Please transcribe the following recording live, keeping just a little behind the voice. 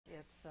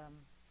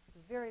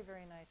very,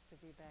 very nice to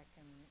be back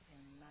in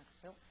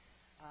Knoxville.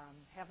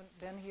 Haven't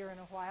been here in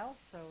a while,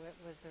 so it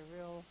was a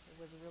real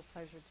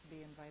pleasure to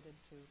be invited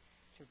to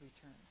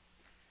return.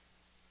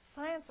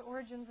 Science,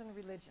 origins, and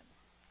religion.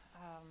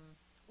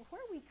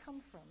 Where we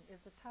come from is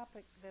a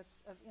topic that's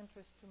of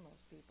interest to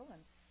most people, and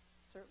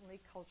certainly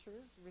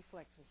cultures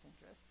reflect this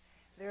interest.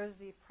 There's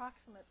the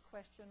approximate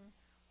question,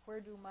 where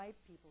do my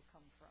people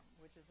come from,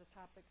 which is a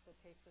topic that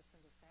takes us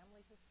into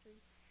family history,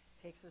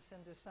 takes us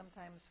into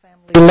sometimes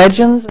family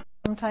legends, and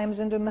sometimes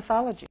into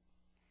mythology.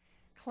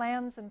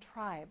 Clans and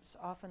tribes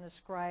often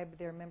ascribe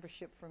their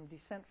membership from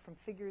descent from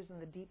figures in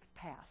the deep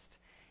past.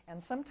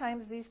 And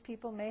sometimes these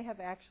people may have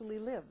actually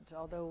lived,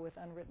 although with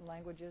unwritten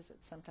languages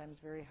it's sometimes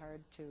very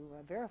hard to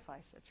verify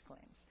such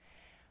claims.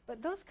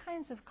 But those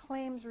kinds of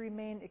claims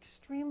remain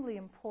extremely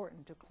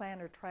important to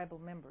clan or tribal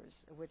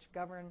members, which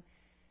govern,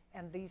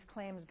 and these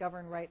claims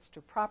govern rights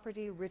to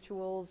property,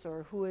 rituals,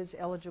 or who is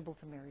eligible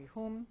to marry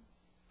whom.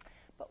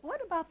 But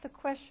what about the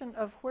question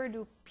of where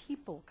do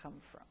people come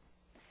from?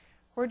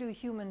 Where do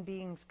human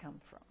beings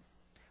come from?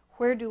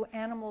 Where do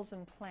animals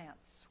and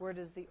plants? Where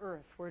does the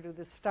earth? Where do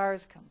the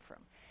stars come from?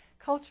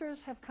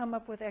 Cultures have come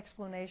up with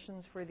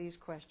explanations for these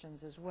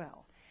questions as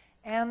well.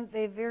 And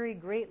they vary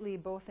greatly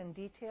both in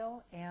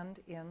detail and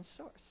in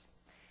source.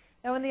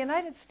 Now, in the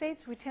United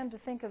States, we tend to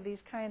think of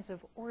these kinds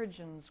of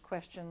origins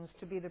questions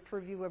to be the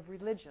purview of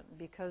religion,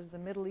 because the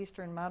Middle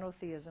Eastern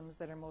monotheisms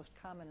that are most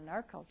common in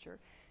our culture,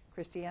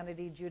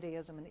 Christianity,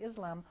 Judaism, and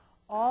Islam,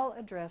 all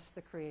address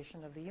the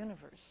creation of the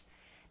universe.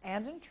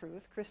 And in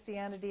truth,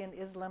 Christianity and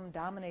Islam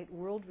dominate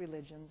world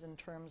religions in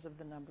terms of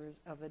the numbers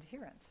of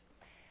adherents.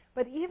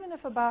 But even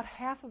if about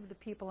half of the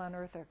people on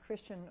earth are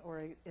Christian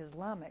or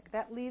Islamic,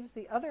 that leaves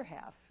the other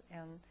half,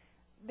 and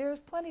there's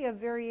plenty of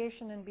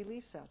variation in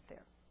beliefs out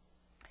there.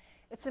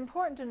 It's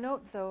important to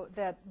note, though,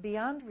 that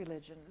beyond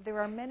religion, there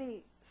are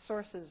many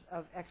sources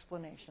of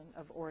explanation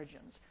of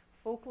origins.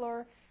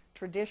 Folklore,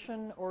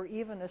 tradition, or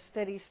even a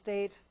steady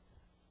state,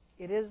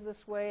 it is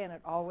this way and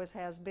it always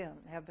has been,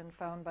 have been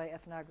found by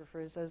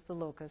ethnographers as the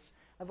locus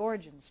of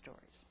origin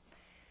stories.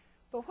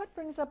 But what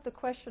brings up the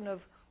question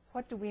of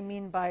what do we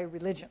mean by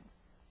religion?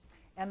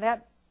 And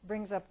that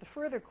brings up the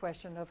further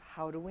question of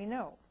how do we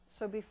know?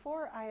 So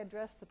before I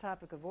address the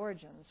topic of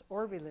origins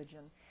or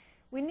religion,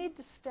 we need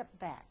to step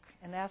back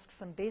and ask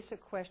some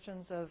basic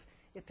questions of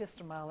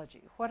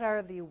epistemology. What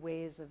are the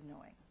ways of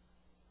knowing?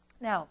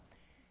 Now,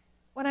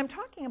 when I'm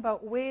talking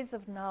about ways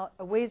of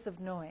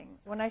knowing,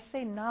 when I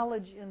say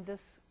knowledge in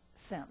this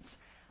sense,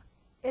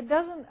 it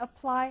doesn't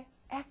apply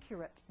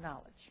accurate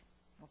knowledge,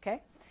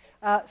 okay?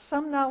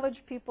 Some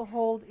knowledge people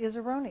hold is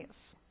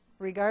erroneous,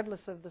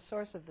 regardless of the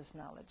source of this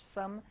knowledge.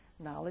 Some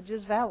knowledge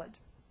is valid.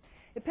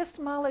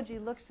 Epistemology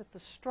looks at the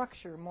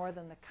structure more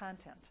than the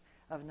content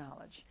of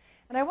knowledge.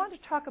 And I want to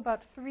talk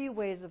about three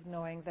ways of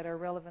knowing that are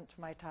relevant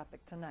to my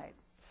topic tonight: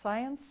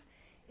 science,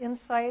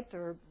 insight,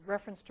 or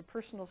reference to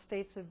personal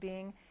states of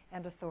being,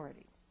 and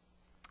authority.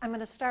 I'm going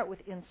to start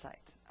with insight.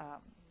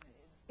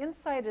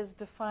 Insight is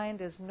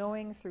defined as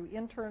knowing through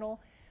internal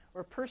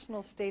or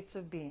personal states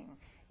of being.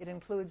 It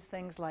includes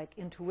things like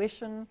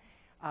intuition,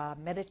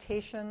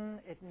 meditation.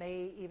 It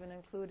may even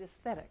include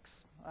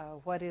aesthetics.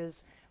 What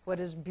is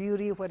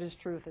beauty, what is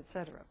truth,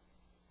 etc.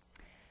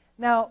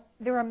 Now,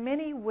 there are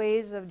many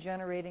ways of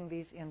generating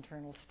these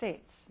internal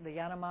states. The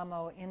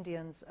Yanomamo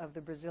Indians of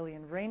the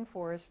Brazilian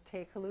rainforest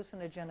take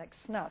hallucinogenic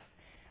snuff.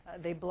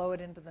 They blow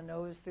it into the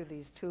nose through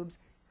these tubes.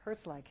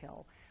 Hurts like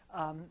hell.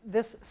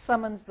 This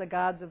summons the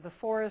gods of the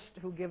forest,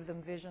 who give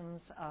them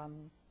visions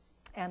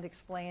and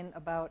explain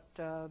about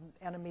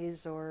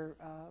enemies or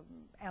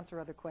answer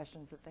other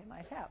questions that they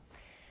might have.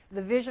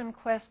 The vision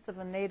quests of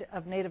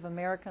Native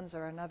Americans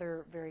are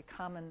another very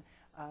common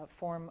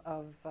form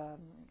of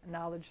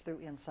knowledge through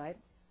insight.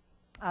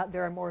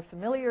 There are more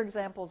familiar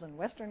examples in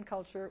Western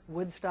culture,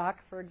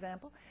 Woodstock, for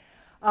example.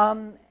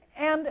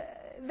 And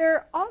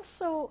there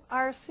also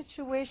are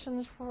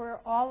situations where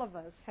all of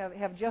us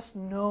have just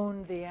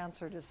known the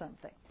answer to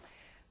something,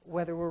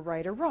 whether we're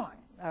right or wrong.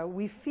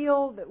 We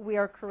feel that we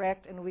are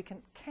correct, and we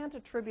can't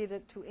attribute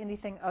it to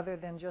anything other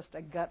than just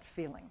a gut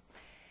feeling.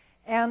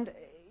 And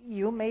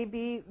you may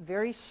be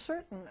very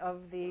certain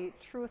of the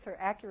truth or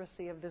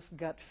accuracy of this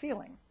gut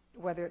feeling,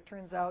 whether it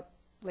turns out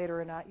later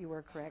or not you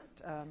were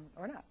correct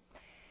or not.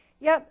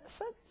 Yet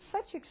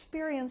such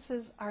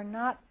experiences are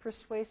not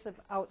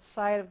persuasive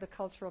outside of the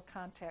cultural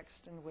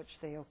context in which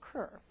they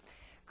occur.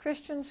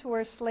 Christians who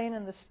are slain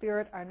in the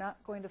spirit are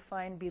not going to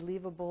find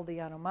believable the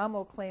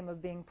Yanomamo claim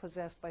of being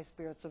possessed by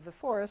spirits of the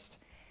forest.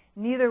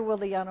 Neither will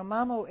the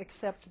Yanomamo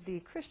accept the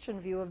Christian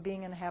view of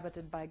being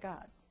inhabited by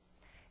God.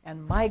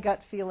 And my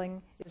gut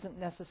feeling isn't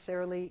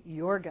necessarily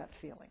your gut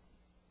feeling.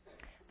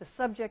 The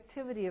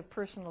subjectivity of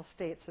personal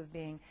states of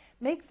being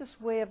make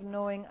this way of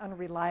knowing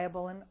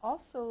unreliable and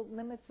also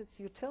limits its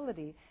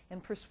utility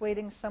in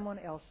persuading someone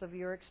else of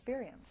your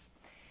experience.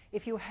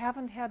 If you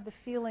haven't had the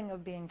feeling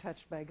of being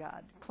touched by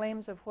God,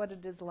 claims of what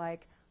it is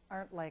like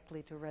aren't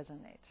likely to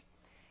resonate.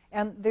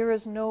 And there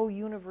is no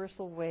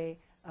universal way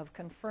of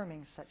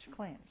confirming such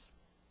claims.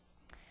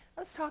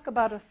 Let's talk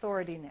about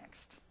authority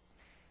next.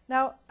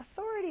 Now,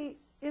 authority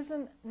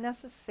isn't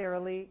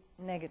necessarily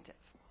negative.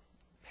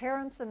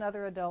 Parents and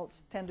other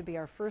adults tend to be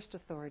our first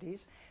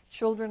authorities.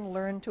 Children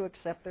learn to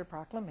accept their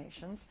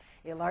proclamations.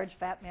 A large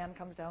fat man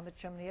comes down the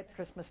chimney at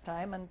Christmas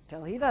time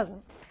until he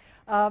doesn't.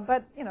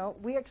 But, you know,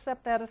 we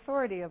accept that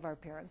authority of our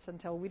parents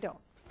until we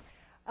don't.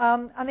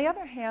 On the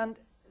other hand,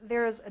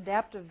 there is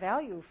adaptive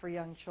value for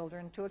young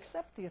children to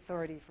accept the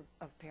authority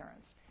of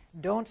parents.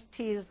 Don't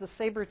tease the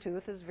saber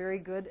tooth is very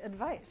good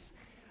advice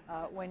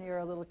when you're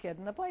a little kid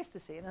in the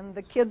Pleistocene. And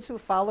the kids who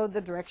followed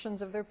the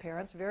directions of their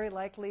parents very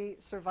likely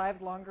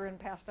survived longer and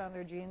passed on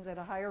their genes at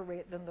a higher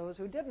rate than those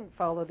who didn't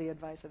follow the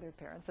advice of their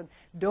parents. And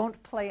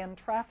don't play in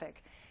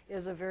traffic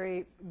is a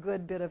very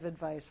good bit of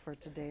advice for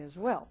today as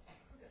well.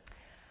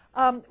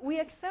 We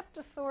accept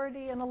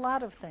authority in a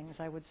lot of things,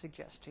 I would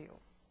suggest to you.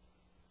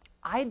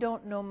 I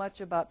don't know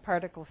much about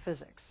particle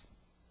physics.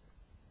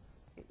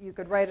 You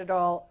could write it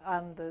all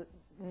on the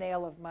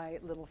nail of my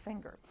little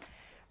finger.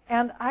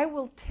 And I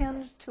will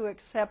tend to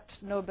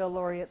accept Nobel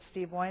laureate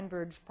Steve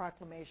Weinberg's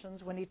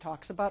proclamations when he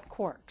talks about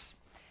quarks.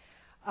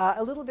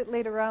 A little bit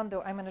later on,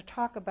 though, I'm going to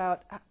talk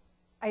about,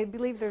 I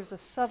believe there's a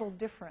subtle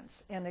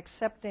difference in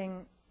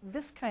accepting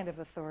this kind of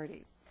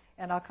authority.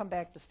 And I'll come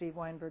back to Steve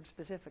Weinberg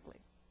specifically.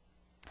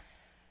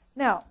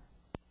 Now,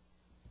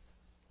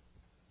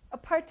 a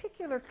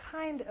particular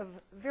kind of,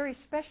 very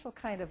special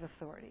kind of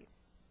authority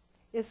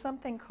is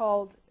something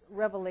called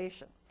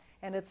revelation.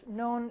 And it's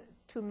known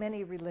to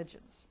many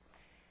religions.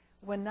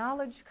 When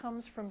knowledge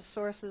comes from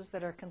sources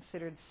that are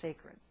considered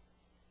sacred.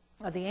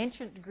 The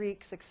ancient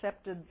Greeks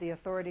accepted the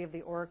authority of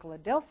the oracle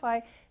at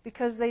Delphi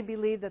because they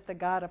believed that the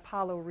god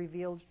Apollo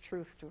revealed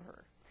truth to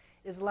her.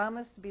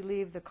 Islamists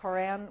believe the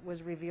Quran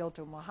was revealed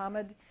to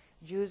Muhammad.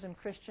 Jews and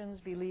Christians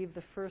believe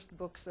the first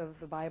books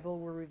of the Bible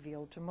were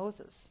revealed to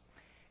Moses.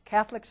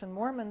 Catholics and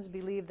Mormons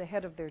believe the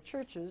head of their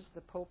churches,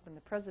 the Pope and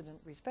the President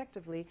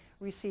respectively,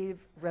 receive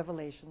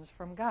revelations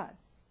from God.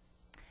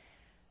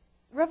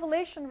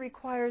 Revelation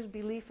requires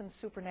belief in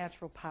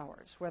supernatural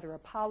powers, whether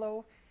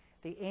Apollo,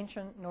 the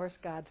ancient Norse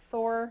god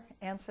Thor,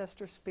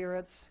 ancestor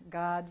spirits,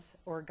 gods,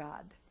 or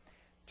God.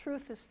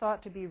 Truth is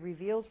thought to be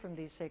revealed from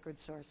these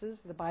sacred sources.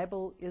 The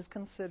Bible is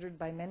considered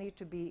by many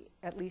to be,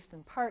 at least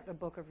in part, a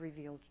book of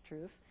revealed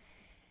truth.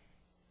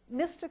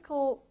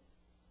 Mystical,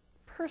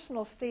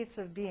 personal states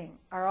of being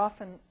are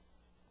often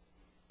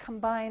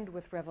combined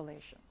with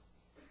revelation.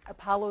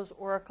 Apollo's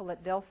oracle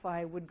at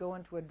Delphi would go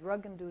into a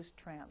drug-induced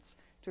trance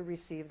to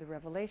receive the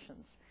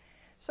revelations.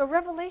 So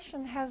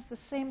revelation has the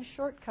same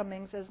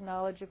shortcomings as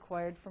knowledge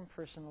acquired from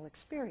personal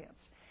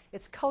experience.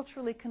 It's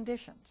culturally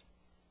conditioned.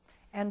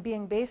 And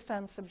being based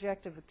on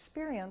subjective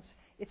experience,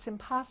 it's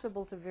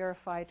impossible to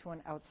verify to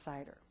an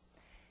outsider.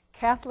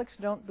 Catholics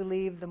don't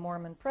believe the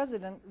Mormon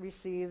president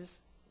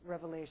receives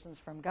revelations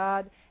from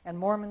God, and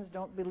Mormons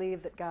don't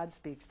believe that God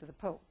speaks to the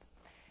Pope.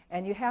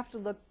 And you have to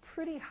look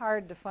pretty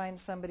hard to find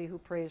somebody who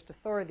prays to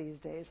Thor these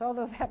days,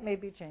 although that may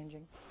be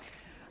changing.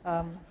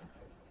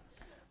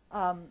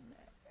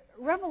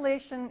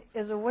 Revelation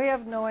is a way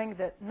of knowing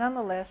that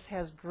nonetheless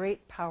has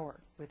great power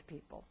with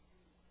people.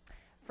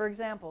 For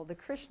example, the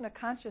Krishna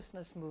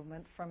consciousness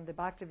movement from the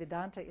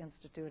Bhaktivedanta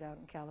Institute out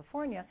in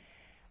California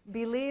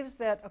believes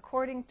that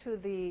according to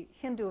the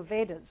Hindu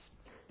Vedas,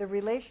 the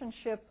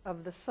relationship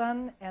of the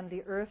sun and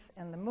the earth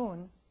and the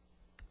moon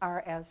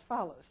are as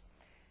follows.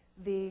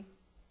 The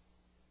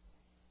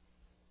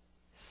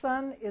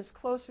sun is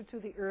closer to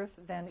the earth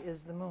than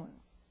is the moon.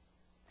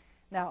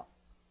 Now,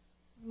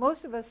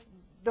 most of us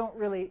don't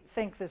really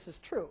think this is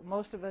true.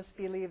 Most of us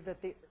believe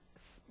that the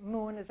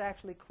moon is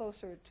actually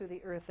closer to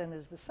the earth than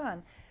is the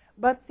sun.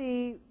 But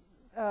the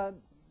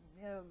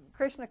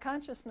Krishna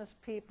consciousness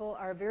people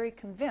are very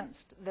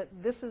convinced that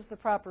this is the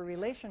proper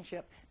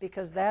relationship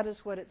because that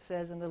is what it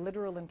says in the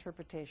literal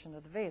interpretation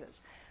of the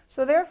Vedas.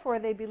 So therefore,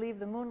 they believe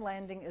the moon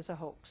landing is a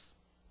hoax.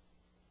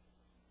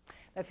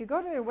 Now, if you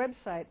go to their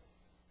website,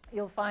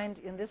 you'll find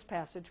in this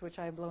passage, which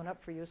I have blown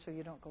up for you so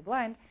you don't go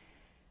blind,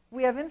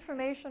 we have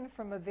information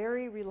from a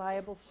very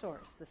reliable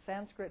source, the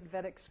Sanskrit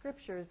Vedic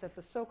scriptures, that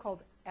the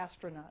so-called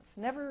astronauts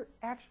never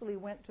actually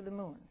went to the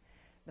moon.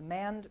 The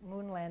manned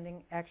moon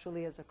landing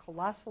actually is a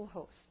colossal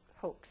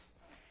hoax.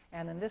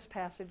 And in this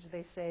passage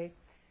they say,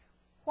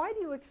 why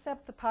do you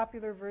accept the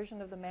popular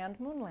version of the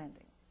manned moon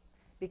landing?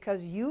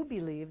 Because you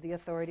believe the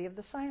authority of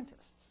the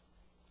scientists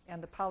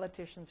and the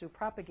politicians who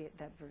propagate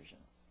that version.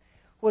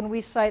 When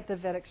we cite the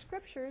Vedic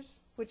scriptures,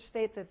 which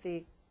state that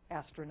the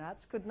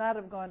astronauts could not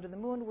have gone to the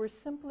moon, we're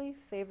simply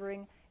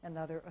favoring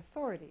another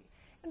authority.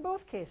 In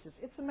both cases,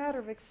 it's a matter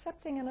of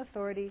accepting an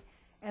authority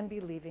and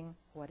believing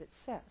what it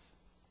says.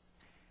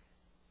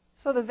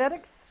 So the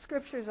Vedic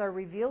scriptures are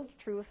revealed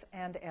truth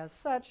and as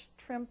such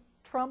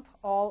trump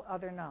all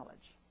other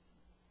knowledge.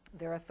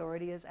 Their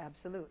authority is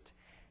absolute.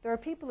 There are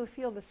people who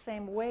feel the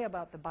same way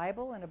about the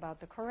Bible and about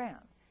the Quran.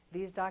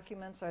 These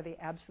documents are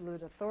the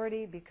absolute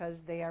authority because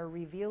they are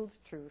revealed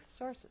truth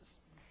sources.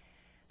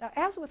 Now,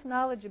 as with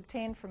knowledge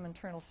obtained from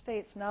internal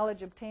states,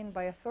 knowledge obtained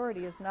by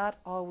authority is not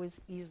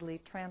always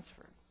easily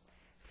transferred.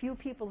 Few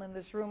people in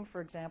this room,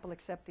 for example,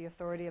 accept the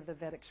authority of the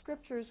Vedic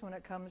scriptures when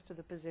it comes to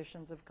the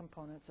positions of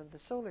components of the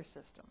solar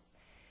system.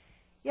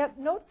 Yet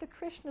note the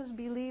Krishnas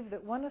believe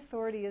that one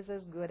authority is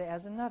as good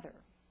as another,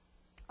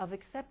 of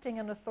accepting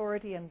an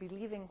authority and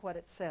believing what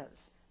it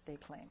says, they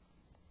claim.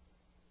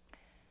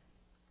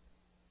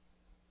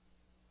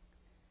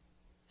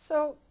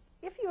 So,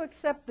 if you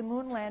accept the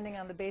moon landing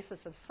on the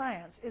basis of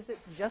science, is it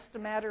just a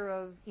matter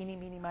of eeny,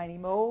 meeny, miny,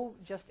 mo,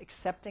 just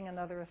accepting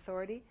another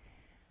authority?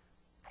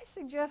 I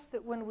suggest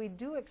that when we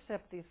do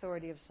accept the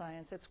authority of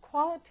science, it's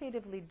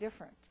qualitatively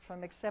different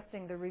from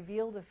accepting the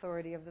revealed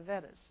authority of the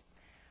Vedas.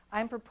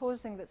 I'm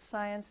proposing that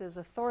science is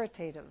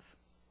authoritative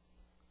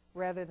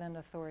rather than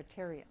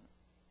authoritarian.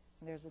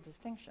 There's a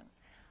distinction.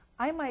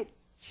 I might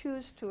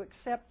choose to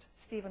accept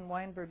Steven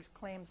Weinberg's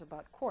claims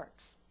about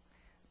quarks,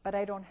 but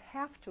I don't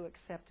have to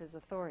accept his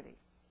authority.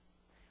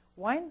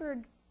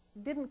 Weinberg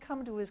didn't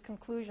come to his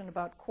conclusion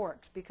about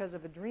quarks because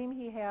of a dream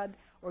he had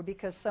or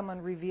because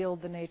someone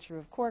revealed the nature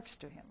of quarks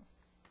to him.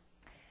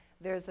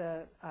 There's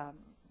a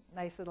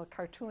nice little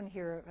cartoon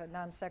here, a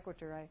non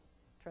sequitur, I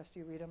trust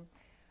you read them,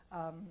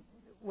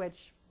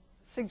 which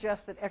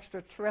suggests that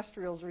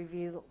extraterrestrials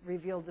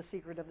revealed the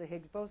secret of the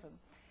Higgs boson.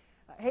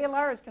 Hey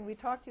Lars, can we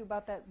talk to you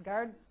about that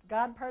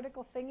God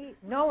particle thingy?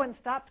 No one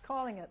stopped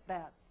calling it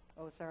that.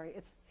 Oh, sorry,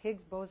 it's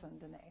Higgs boson,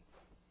 Danae.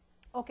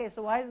 Okay,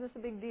 so why is this a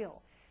big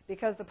deal?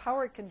 Because the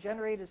power it can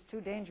generate is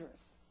too dangerous.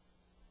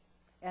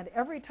 And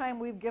every time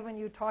we've given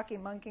you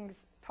talking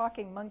monkeys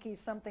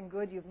something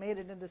good, you've made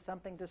it into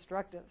something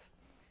destructive.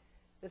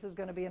 This is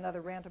going to be another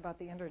rant about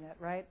the internet,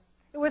 right?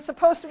 It was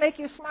supposed to make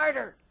you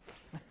smarter.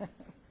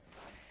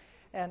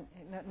 And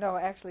no,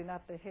 actually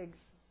not the Higgs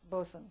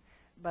boson,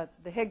 but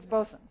the Higgs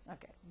boson.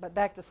 Okay, but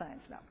back to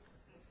science now.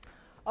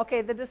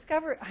 Okay, the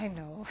discovery, I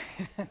know.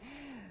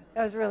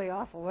 That was really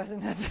awful,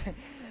 wasn't it?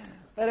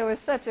 But it was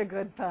such a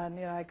good pun,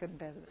 you know, I couldn't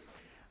pass it.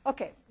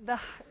 Okay,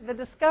 the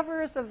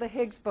discoverers of the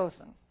Higgs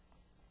boson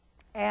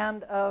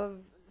and of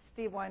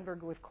Steve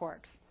Weinberg with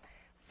quarks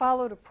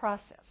followed a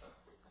process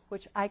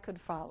which I could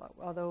follow,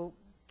 although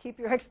keep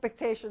your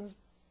expectations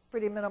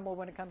pretty minimal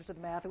when it comes to the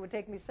math. It would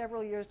take me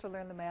several years to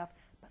learn the math,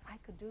 but I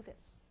could do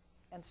this,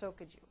 and so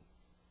could you.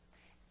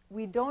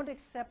 We don't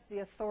accept the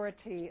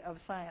authority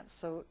of science,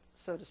 so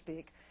to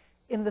speak,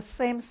 in the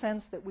same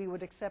sense that we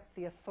would accept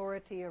the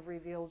authority of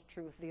revealed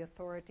truth, the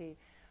authority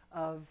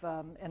of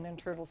an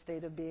internal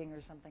state of being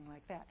or something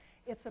like that.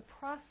 It's a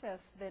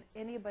process that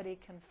anybody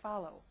can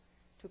follow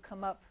to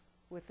come up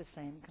with the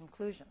same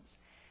conclusions.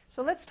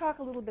 So let's talk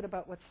a little bit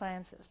about what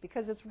science is,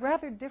 because it's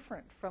rather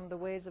different from the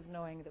ways of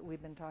knowing that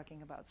we've been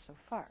talking about so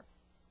far.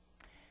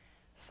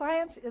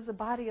 Science is a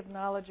body of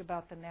knowledge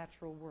about the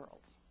natural world,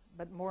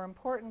 but more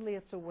importantly,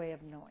 it's a way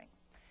of knowing.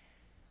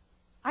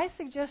 I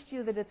suggest to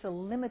you that it's a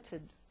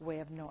limited way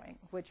of knowing,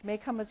 which may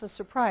come as a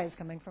surprise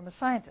coming from a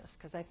scientist,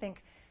 because I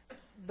think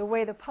the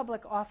way the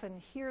public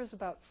often hears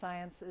about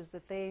science is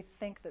that they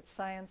think that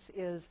science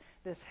is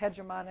this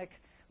hegemonic,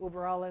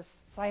 uber alles,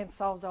 science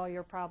solves all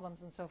your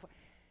problems and so forth.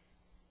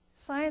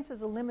 Science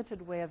is a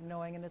limited way of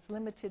knowing, and it's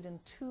limited in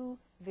two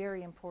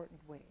very important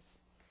ways.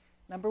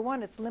 Number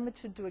one, it's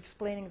limited to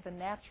explaining the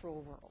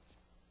natural world.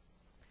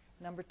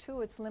 Number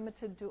two, it's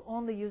limited to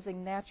only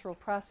using natural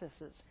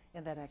processes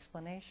in that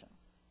explanation.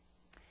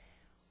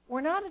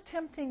 We're not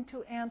attempting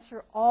to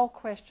answer all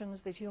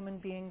questions that human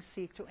beings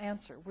seek to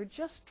answer. We're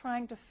just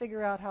trying to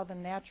figure out how the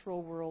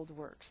natural world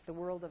works, the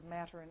world of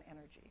matter and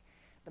energy,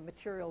 the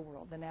material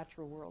world, the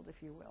natural world,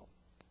 if you will.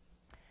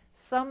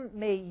 Some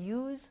may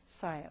use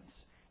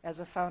science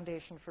as a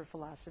foundation for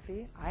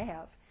philosophy. I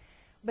have.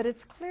 But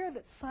it's clear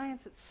that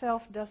science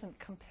itself doesn't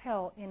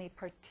compel any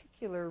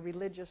particular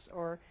religious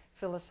or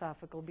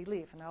philosophical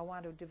belief, and I'll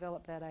want to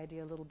develop that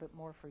idea a little bit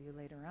more for you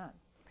later on.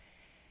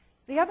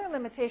 The other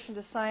limitation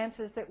to science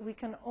is that we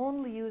can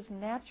only use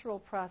natural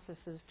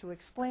processes to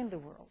explain the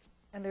world,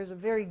 and there's a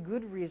very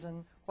good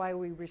reason why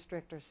we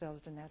restrict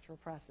ourselves to natural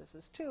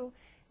processes too.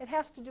 It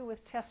has to do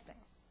with testing.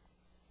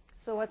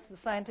 So what's the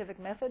scientific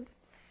method?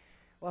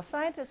 Well,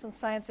 scientists and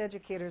science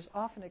educators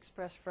often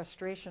express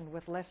frustration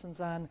with lessons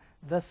on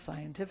the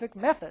scientific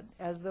method,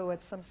 as though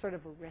it's some sort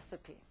of a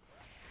recipe.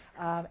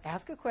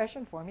 Ask a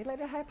question, formulate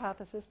a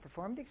hypothesis,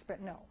 perform the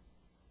experiment. No,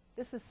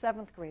 this is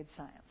 7th grade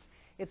science.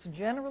 It's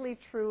generally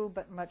true,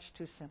 but much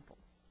too simple.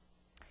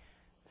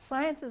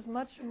 Science is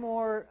much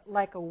more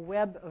like a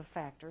web of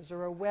factors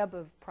or a web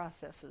of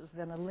processes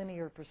than a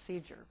linear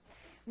procedure.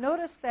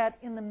 Notice that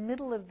in the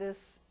middle of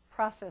this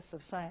process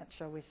of science,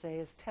 shall we say,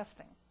 is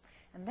testing.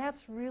 And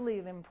that's really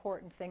the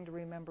important thing to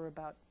remember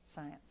about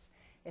science.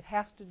 It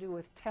has to do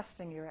with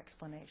testing your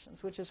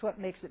explanations, which is what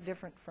makes it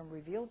different from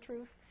revealed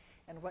truth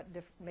and what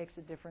makes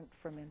it different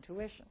from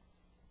intuition.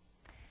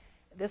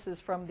 This is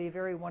from the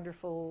very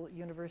wonderful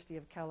University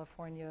of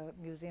California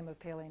Museum of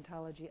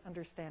Paleontology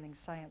Understanding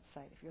Science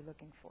site, if you're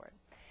looking for it.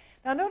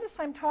 Now notice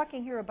I'm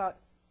talking here about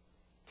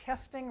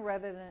testing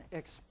rather than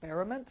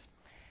experiment.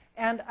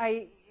 And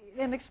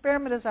an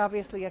experiment is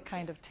obviously a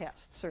kind of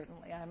test,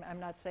 certainly. I'm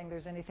not saying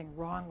there's anything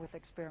wrong with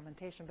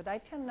experimentation, but I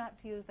tend not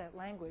to use that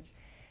language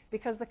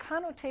because the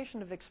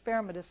connotation of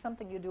experiment is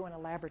something you do in a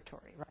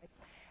laboratory, right?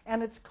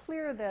 And it's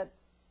clear that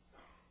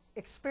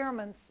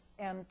experiments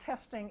and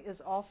testing is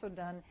also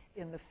done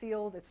in the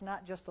field. It's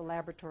not just a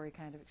laboratory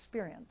kind of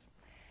experience.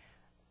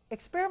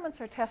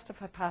 Experiments are tests of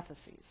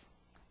hypotheses.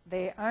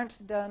 They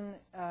aren't done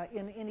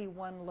in any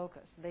one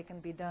locus. They can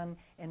be done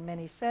in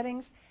many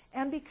settings,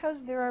 and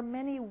because there are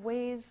many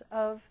ways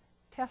of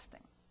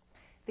testing.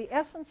 The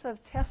essence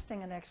of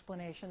testing an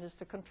explanation is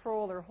to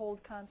control or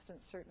hold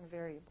constant certain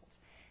variables.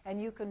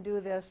 And you can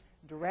do this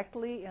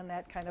directly in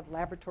that kind of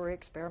laboratory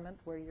experiment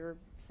where you're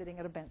sitting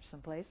at a bench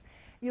someplace.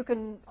 You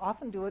can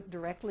often do it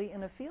directly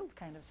in a field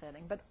kind of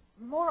setting, but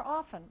more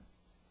often,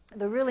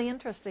 the really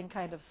interesting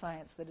kind of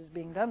science that is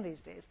being done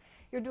these days,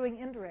 you're doing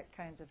indirect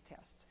kinds of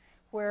tests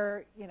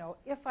where, you know,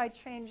 if I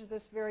change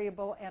this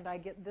variable and I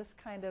get this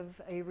kind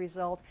of a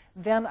result,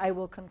 then I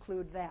will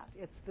conclude that.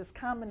 It's this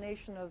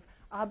combination of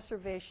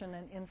observation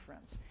and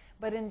inference.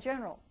 But in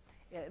general,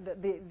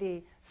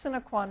 the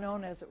sine qua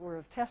non, as it were,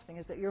 of testing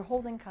is that you're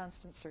holding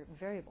constant certain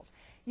variables.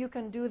 You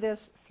can do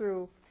this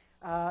through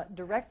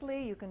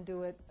directly, you can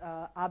do it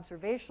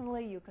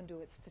observationally, you can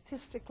do it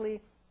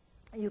statistically,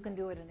 you can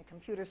do it in a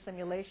computer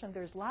simulation.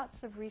 There's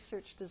lots of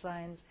research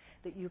designs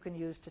that you can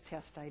use to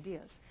test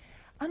ideas.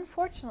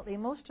 Unfortunately,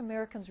 most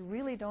Americans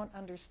really don't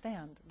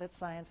understand that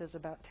science is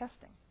about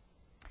testing.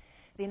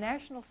 The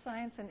National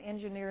Science and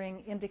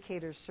Engineering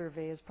Indicators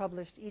Survey is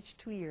published each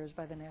 2 years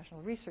by the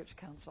National Research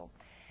Council.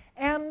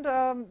 And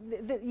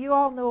you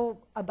all know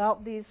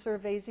about these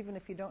surveys, even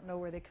if you don't know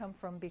where they come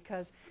from,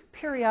 because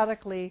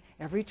periodically,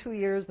 every 2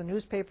 years, the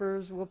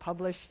newspapers will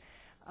publish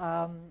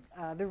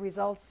the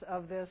results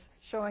of this,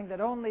 showing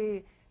that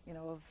only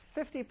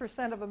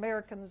 50% of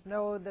Americans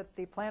know that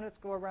the planets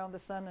go around the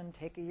sun and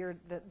take a year,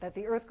 that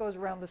the Earth goes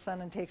around the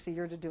sun and takes a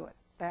year to do it.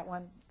 That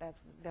one,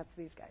 that's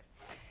these guys.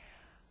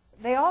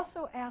 They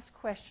also ask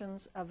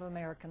questions of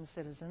American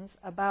citizens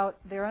about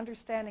their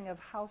understanding of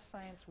how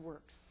science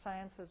works,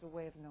 science as a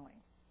way of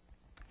knowing.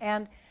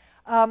 And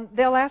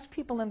they'll ask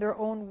people in their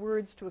own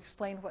words to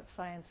explain what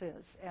science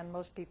is, and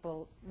most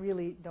people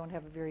really don't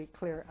have a very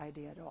clear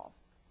idea at all.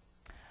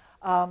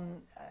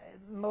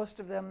 Most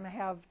of them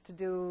have to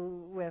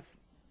do with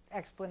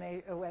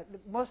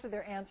most of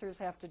their answers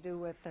have to do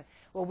with,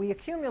 well, we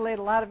accumulate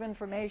a lot of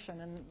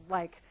information, and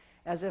like,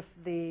 as if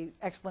the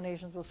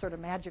explanations will sort of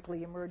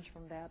magically emerge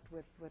from that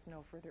with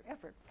no further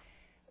effort.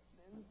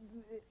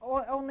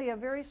 Only a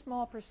very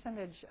small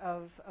percentage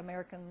of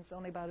Americans,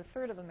 only about a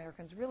third of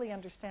Americans, really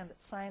understand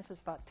that science is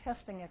about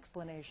testing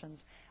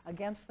explanations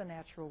against the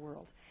natural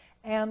world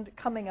and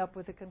coming up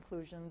with a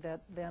conclusion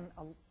that then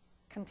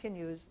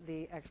continues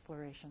the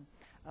exploration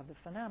of the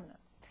phenomena.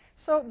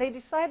 So they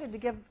decided to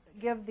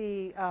give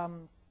the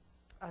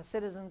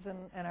citizens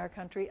in our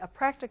country a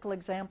practical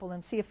example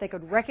and see if they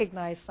could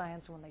recognize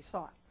science when they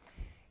saw it.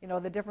 You know,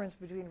 the difference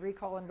between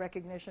recall and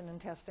recognition and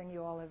testing,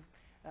 you all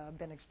have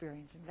been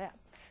experiencing that.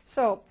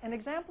 So an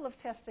example of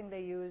testing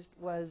they used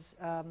was,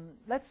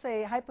 let's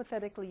say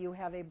hypothetically you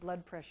have a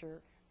blood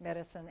pressure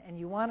medicine and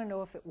you want to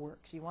know if it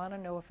works. You want to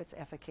know if it's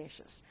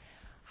efficacious.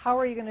 How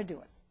are you going to do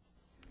it?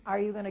 Are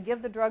you going to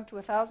give the drug to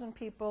 1,000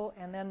 people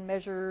and then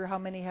measure how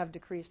many have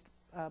decreased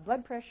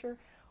blood pressure?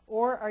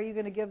 Or are you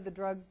going to give the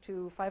drug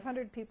to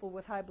 500 people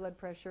with high blood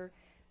pressure,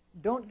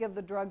 don't give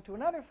the drug to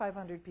another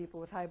 500 people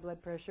with high blood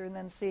pressure, and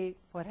then see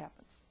what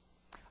happens?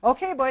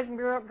 Okay, boys and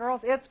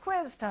girls, it's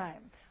quiz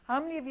time. How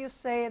many of you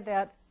say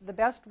that the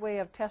best way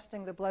of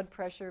testing the blood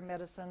pressure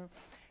medicine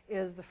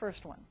is the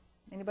first one?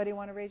 Anybody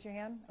want to raise your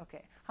hand?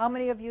 Okay. How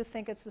many of you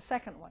think it's the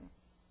second one?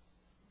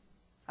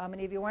 How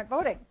many of you weren't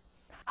voting?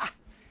 Ha!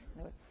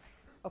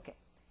 Okay.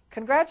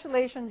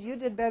 Congratulations, you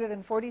did better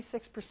than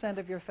 46%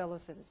 of your fellow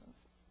citizens.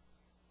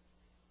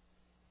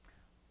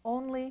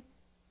 Only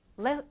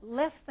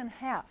less than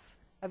half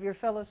of your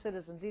fellow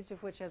citizens, each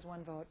of which has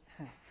one vote.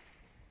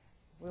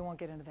 We won't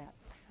get into that.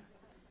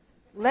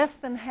 Less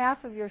than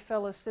half of your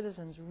fellow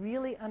citizens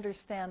really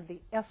understand the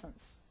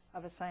essence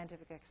of a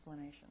scientific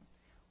explanation,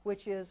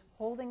 which is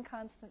holding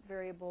constant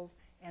variables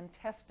and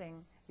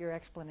testing your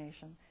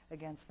explanation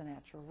against the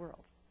natural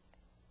world.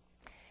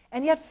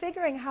 And yet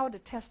figuring how to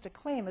test a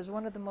claim is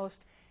one of the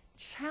most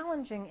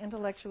challenging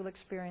intellectual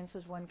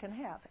experiences one can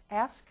have.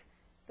 Ask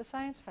the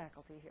science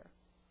faculty here,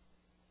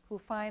 who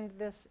find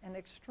this an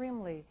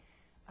extremely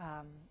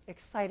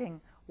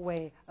exciting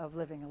way of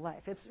living a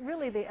life. It's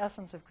really the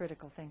essence of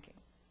critical thinking.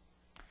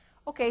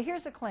 Okay,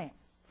 here's a claim.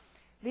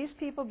 These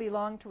people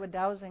belong to a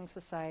dowsing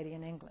society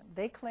in England.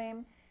 They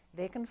claim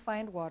they can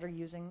find water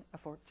using a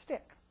forked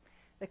stick.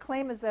 The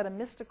claim is that a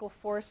mystical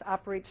force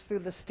operates through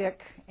the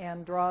stick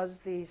and draws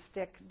the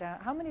stick down.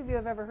 How many of you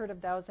have ever heard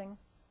of dowsing?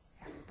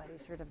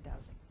 Everybody's heard of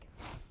dowsing.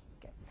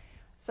 Okay.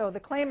 So the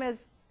claim is,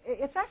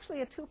 it's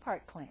actually a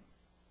two-part claim.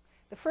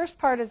 The first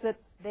part is that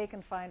they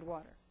can find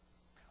water.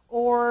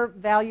 Or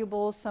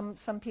valuables,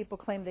 some people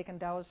claim they can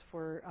douse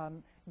for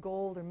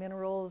gold or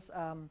minerals.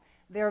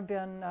 There have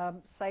been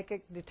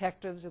psychic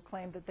detectives who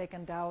claim that they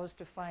can douse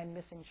to find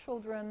missing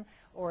children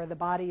or the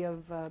body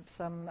of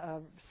some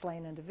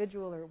slain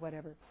individual or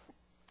whatever.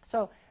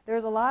 So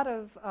there's a lot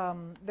of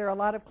there are a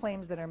lot of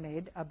claims that are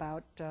made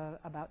about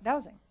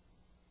dowsing.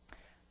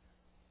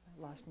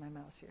 I lost my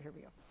mouse here. Here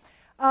we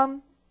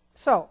go.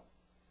 So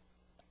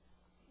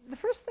the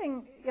first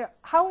thing,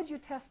 how would you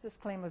test this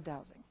claim of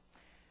dowsing?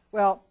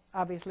 Well,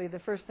 obviously, the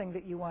first thing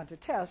that you want to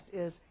test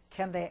is,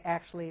 can they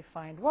actually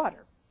find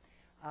water?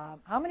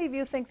 How many of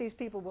you think these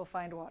people will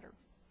find water?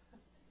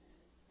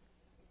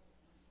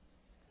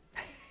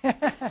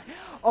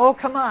 Oh,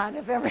 come on.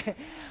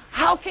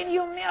 How can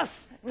you miss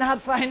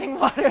not finding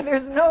water?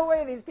 There's no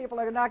way these people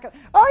are not going to.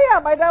 Oh, yeah,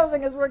 my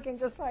dowsing is working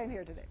just fine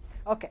here today.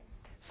 Okay.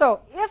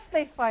 So if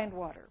they find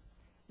water,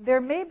 there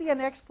may be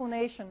an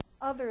explanation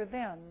other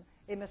than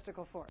a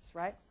mystical force,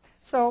 right?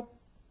 So,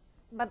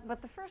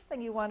 but the first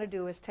thing you want to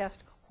do is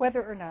test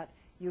whether or not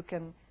you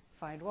can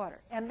find water.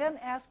 And then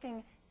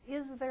asking,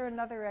 is there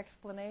another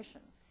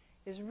explanation,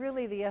 is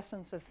really the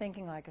essence of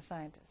thinking like a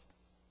scientist.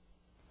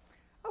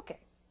 Okay.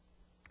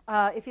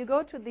 If you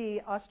go to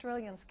the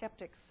Australian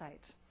Skeptics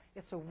site,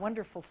 it's a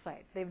wonderful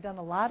site. They've done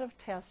a lot of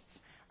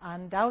tests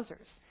on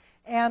dowsers.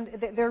 And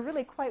they're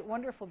really quite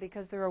wonderful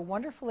because they're a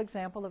wonderful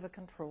example of a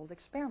controlled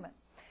experiment.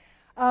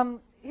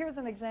 Here's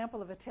an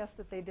example of a test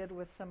that they did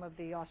with some of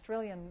the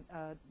Australian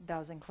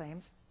dowsing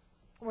claims,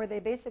 where they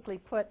basically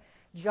put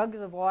jugs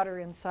of water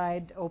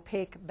inside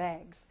opaque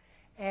bags.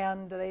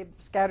 And they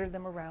scattered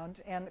them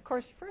around. And of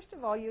course, first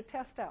of all, you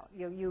test out.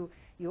 You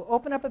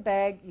open up a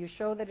bag, you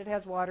show that it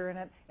has water in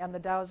it, and the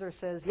dowser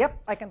says, yep,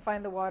 I can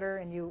find the water.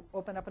 And you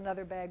open up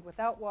another bag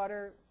without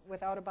water,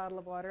 without a bottle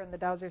of water, and the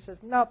dowser says,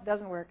 nope,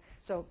 doesn't work.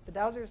 So the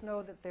dowsers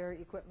know that their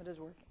equipment is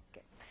working.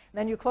 Okay.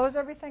 Then you close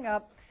everything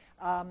up,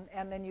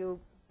 and then you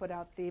put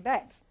out the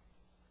bags.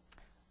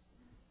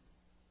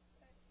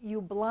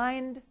 You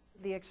blind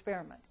the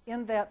experiment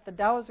in that the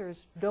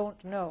dowsers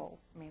don't know,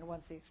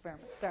 once the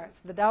experiment starts,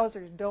 the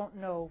dowsers don't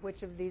know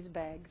which of these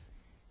bags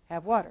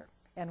have water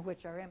and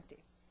which are empty.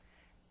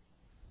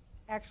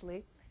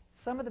 Actually,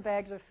 some of the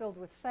bags are filled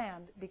with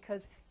sand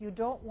because you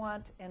don't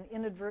want an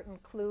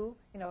inadvertent clue.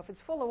 If it's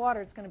full of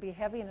water, it's going to be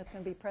heavy and it's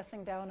going to be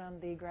pressing down on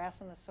the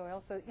grass and the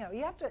soil. So,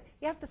 you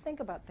have to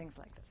think about things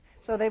like this.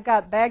 So they've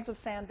got bags of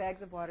sand,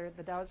 bags of water.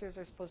 The dowsers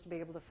are supposed to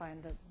be able to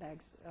find the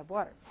bags of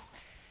water.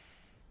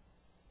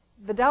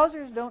 The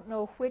dowsers don't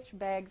know which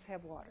bags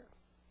have water.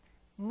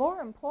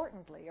 More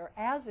importantly, or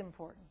as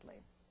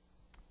importantly,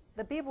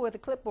 the people with the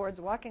clipboards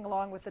walking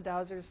along with the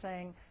dowsers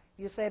saying,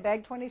 you say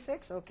bag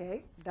 26?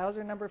 Okay.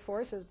 Dowser number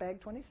 4 says bag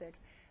 26.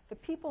 The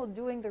people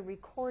doing the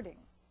recording,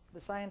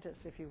 the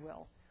scientists, if you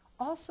will,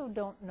 also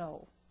don't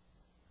know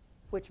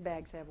which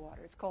bags have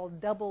water. It's called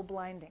double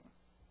blinding.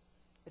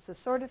 It's the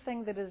sort of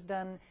thing that is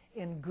done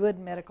in good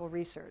medical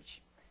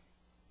research.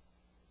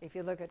 If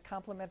you look at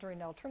complementary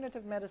and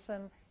alternative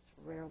medicine,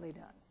 rarely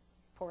done,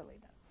 poorly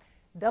done.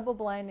 Double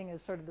blinding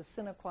is sort of the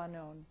sine qua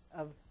non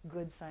of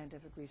good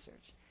scientific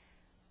research.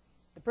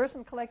 The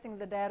person collecting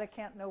the data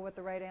can't know what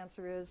the right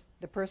answer is.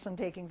 The person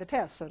taking the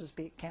test, so to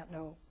speak, can't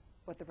know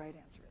what the right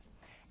answer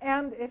is.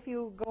 And if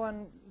you go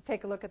and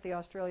take a look at the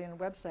Australian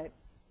website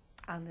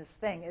on this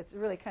thing, it's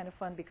really kind of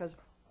fun because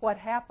what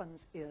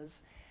happens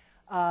is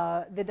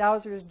the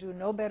dowsers do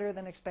no better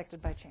than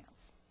expected by chance.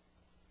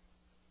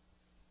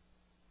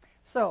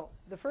 So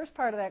the first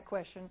part of that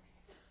question,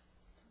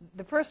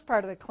 the first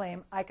part of the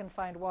claim, I can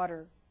find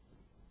water,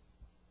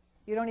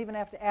 you don't even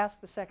have to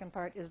ask the second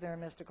part, is there a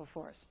mystical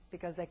force?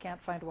 Because they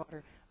can't find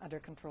water under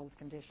controlled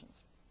conditions.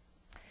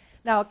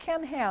 Now,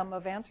 Ken Ham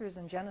of Answers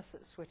in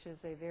Genesis, which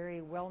is a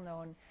very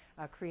well-known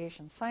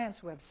creation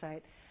science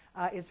website,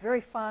 is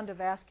very fond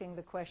of asking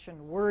the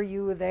question, were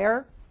you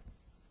there?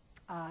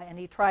 And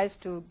he tries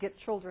to get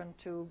children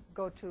to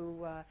go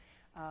to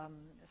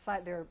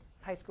their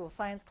high school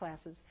science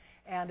classes.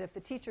 And if the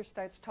teacher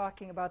starts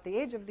talking about the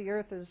age of the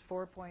Earth is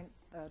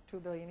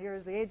 4.2 billion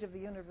years, the age of the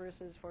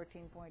universe is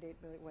 14.8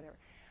 billion, whatever,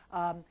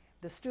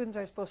 the students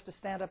are supposed to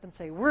stand up and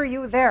say, were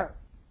you there?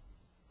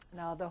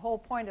 Now, the whole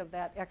point of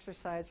that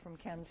exercise from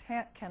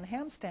Ken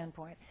Ham's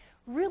standpoint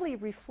really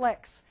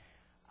reflects,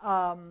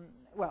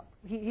 well,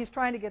 he's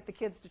trying to get the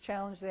kids to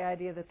challenge the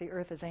idea that the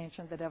Earth is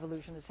ancient, that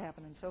evolution has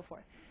happened, and so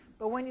forth.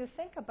 But when you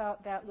think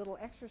about that little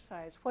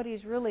exercise, what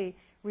he's really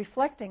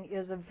reflecting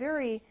is a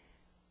very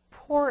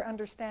poor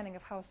understanding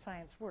of how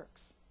science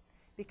works.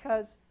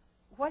 Because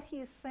what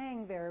he's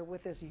saying there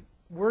with this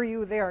were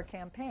you there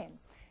campaign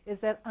is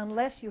that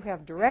unless you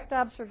have direct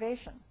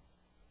observation,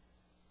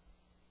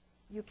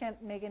 you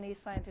can't make any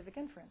scientific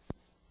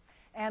inferences.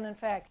 And in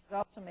fact, he's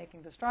also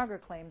making the stronger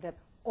claim that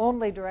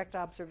only direct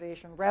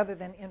observation rather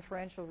than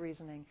inferential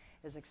reasoning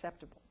is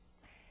acceptable.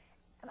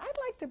 And I'd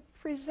like to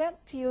present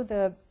to you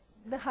the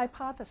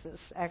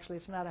hypothesis. Actually,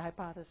 it's not a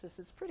hypothesis.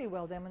 It's pretty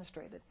well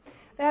demonstrated.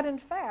 That, in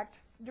fact,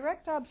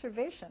 direct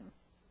observation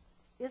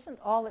isn't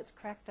all it's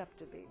cracked up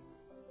to be.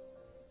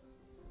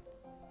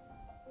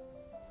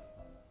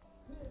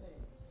 Clearly,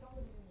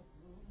 somebody in this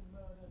room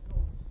murdered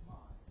George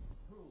Smythe.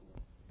 Proved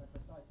that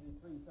precisely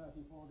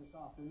 3:34 this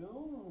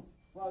afternoon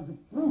was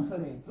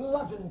brutally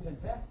bludgeoned to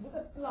death with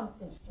a blunt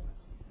instrument.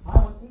 I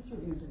want each of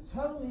you to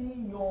tell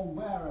me your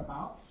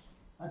whereabouts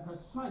at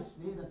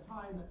precisely the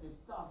time that this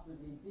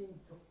dastardly deed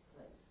took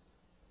place?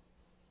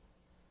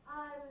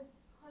 I was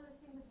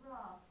polishing the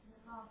brass in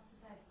the master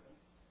bedroom.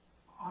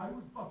 I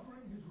was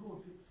buttering his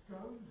lordship's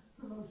scones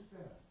below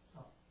stairs,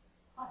 sir.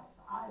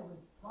 I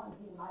was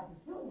planting my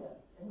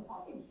petunias in the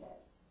potting shed.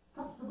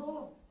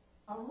 Constable,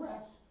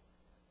 arrest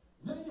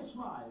Lady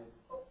Smythe.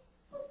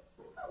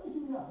 How did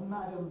you know?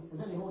 Madam, as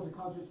any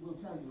horticulturist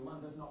will tell you, one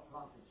does not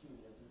plant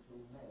petunias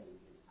until May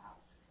is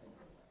out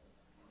anyway.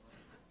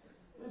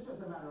 It's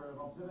just a matter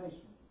of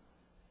observation.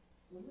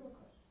 The real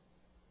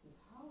question is,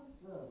 how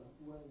observant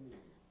were you?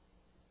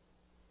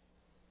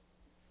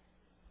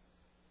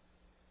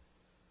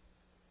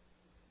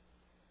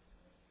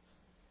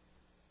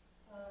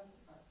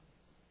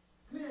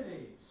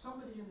 Clearly,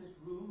 somebody in this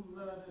room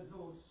murdered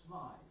Lord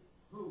Smythe,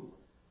 who,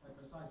 at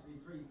precisely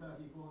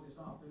 3:34 this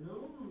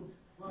afternoon,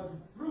 was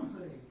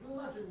brutally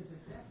bludgeoned to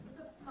death with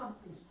a blunt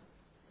instrument.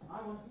 I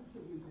want each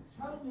of you to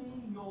tell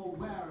me your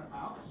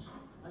whereabouts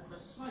at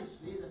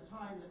precisely the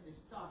time that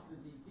this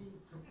dastardly deed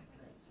took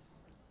place.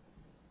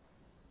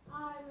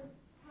 I was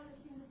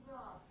polishing the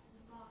brass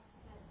in the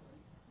master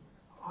bedroom.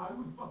 I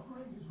was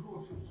buttering his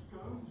lordship's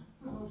scones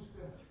below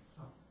stairs,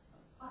 sir.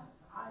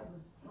 I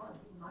was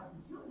planting my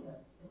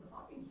petunias in the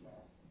rocking chair.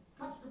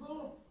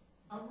 Constable,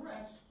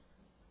 arrest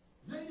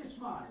Lady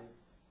Smythe.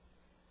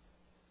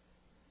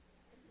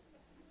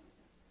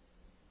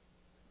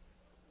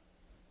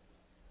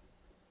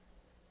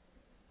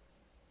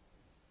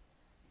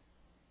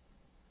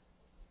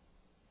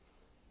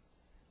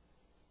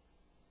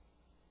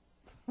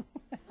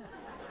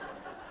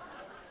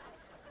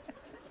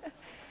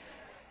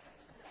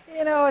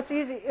 You know,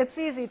 it's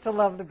easy to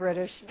love the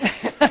British.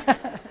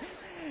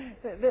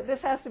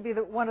 This has to be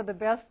one of the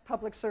best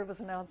public service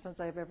announcements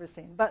I've ever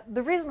seen. But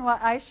the reason why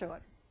I show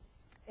it,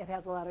 it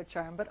has a lot of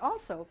charm, but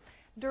also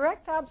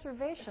direct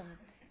observation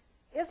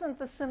isn't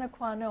the sine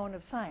qua non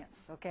of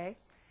science, okay?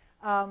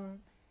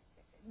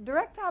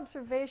 Direct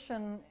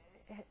observation,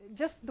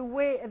 just the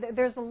way,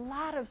 there's a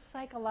lot of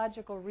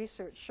psychological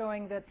research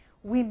showing that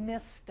we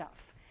miss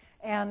stuff.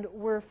 And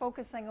we're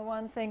focusing on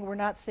one thing, we're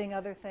not seeing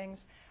other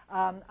things.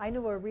 I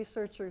knew a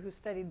researcher who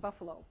studied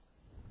buffalo,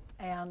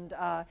 and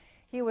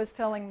he was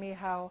telling me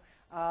how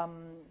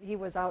he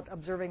was out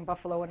observing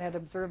buffalo and had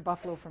observed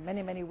buffalo for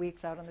many, many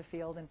weeks out in the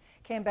field, and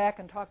came back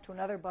and talked to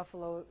another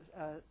buffalo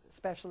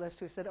specialist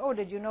who said, "Oh,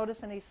 did you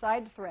notice any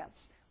side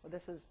threats?" Well,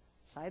 this is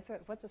side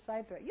threat. What's a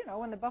side threat? You know,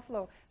 when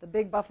the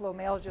big buffalo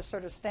males just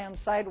sort of stand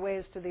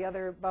sideways to the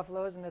other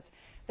buffaloes, and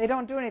they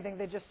don't do anything.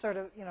 They just sort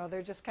of, you know,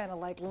 they're just kind of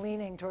like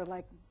leaning toward,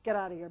 like, get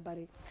out of here,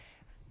 buddy.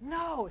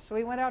 No. So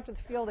he went out to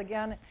the field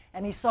again,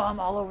 and he saw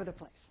them all over the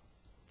place.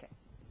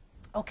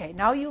 Okay,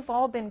 now you've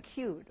all been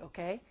cued,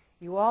 okay?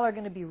 You all are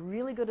going to be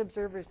really good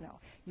observers now.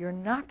 You're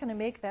not going to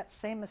make that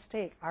same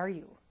mistake, are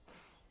you?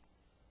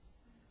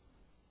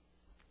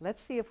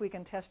 Let's see if we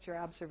can test your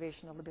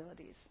observational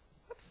abilities.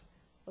 Whoops.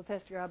 We'll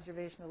test your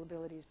observational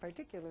abilities,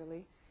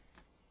 particularly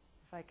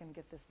if I can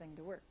get this thing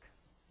to work.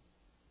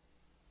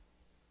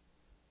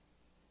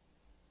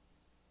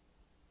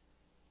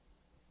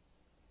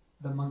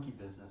 The monkey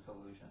business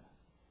illusion.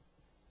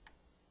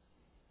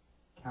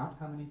 Count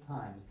how many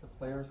times the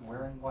players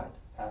wearing white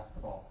pass the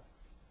ball.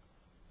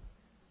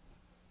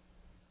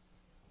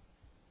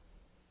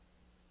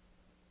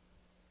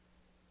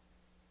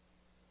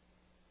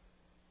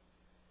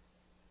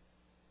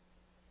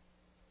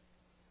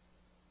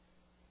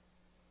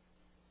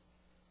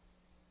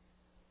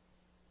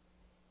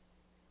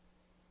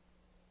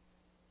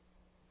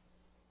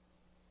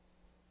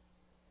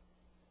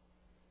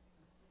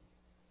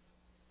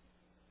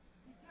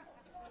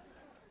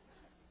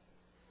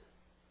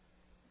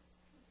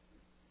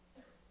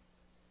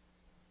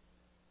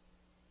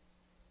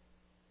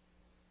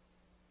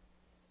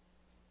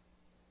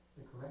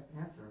 The correct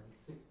answer is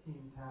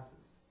 16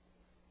 passes.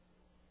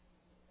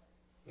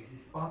 Did you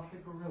spot the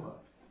gorilla?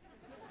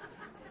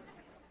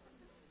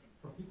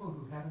 For people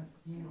who haven't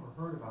seen or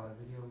heard about a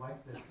video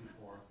like this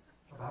before,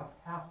 about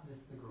half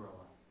missed the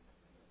gorilla.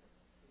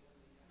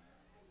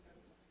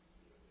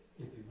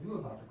 If you knew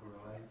about the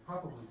gorilla, you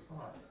probably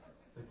saw it.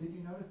 But did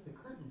you notice the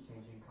curtain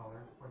changing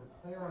color for the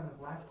player on the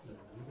black team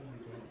leaving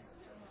the game?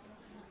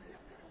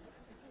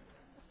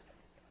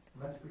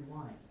 Let's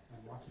rewind and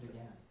watch it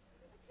again.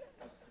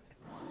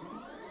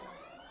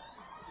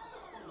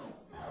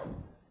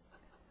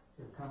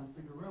 Here comes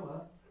the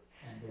gorilla,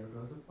 and there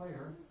goes a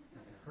player,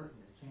 and the curtain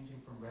is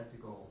changing from red to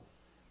gold.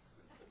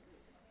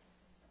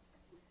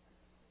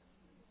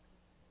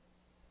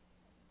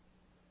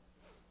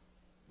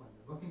 When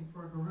you're looking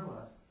for a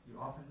gorilla, you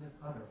often miss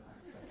other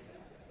unexpected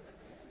things.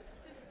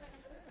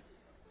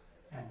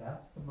 And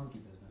that's the monkey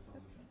business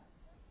illusion.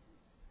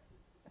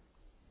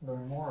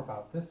 Learn more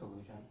about this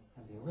illusion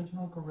and the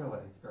original gorilla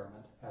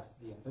experiment at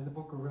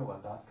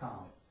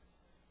theinvisiblegorilla.com.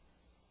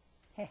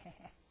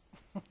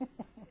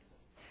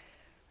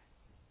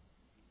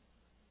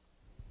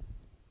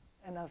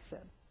 Enough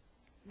said.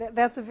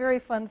 That's a very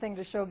fun thing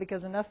to show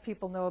because enough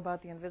people know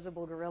about the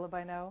invisible gorilla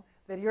by now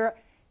that you're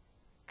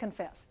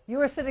confess. You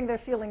were sitting there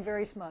feeling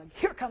very smug.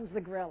 Here comes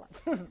the gorilla.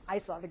 I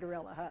saw the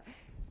gorilla, huh?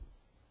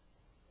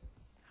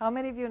 How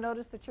many of you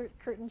noticed the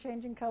curtain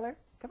changing color?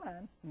 Come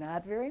on,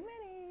 not very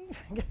many.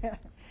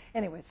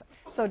 Anyways,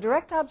 so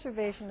direct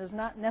observation is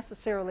not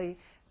necessarily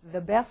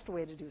the best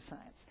way to do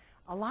science.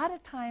 A lot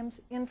of times,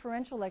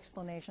 inferential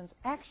explanations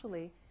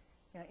actually,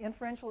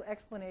 inferential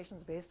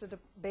explanations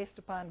based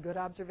upon good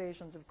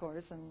observations, of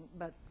course,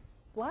 but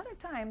a lot of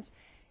times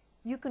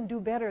you can do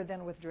better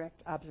than with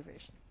direct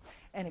observation.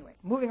 Anyway,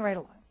 moving right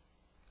along.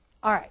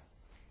 All right.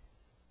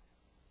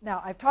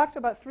 Now, I've talked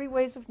about 3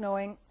 ways of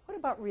knowing. What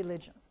about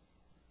religion?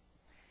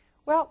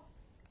 Well,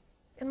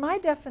 in my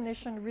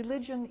definition,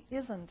 religion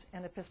isn't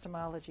an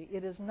epistemology.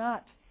 It is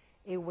not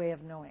a way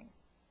of knowing.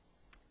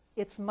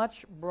 It's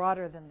much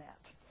broader than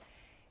that.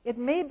 It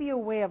may be a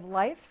way of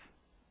life.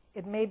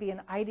 It may be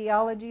an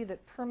ideology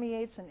that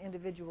permeates an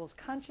individual's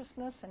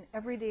consciousness and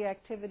everyday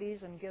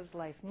activities and gives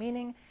life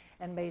meaning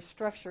and may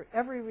structure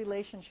every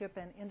relationship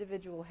an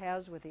individual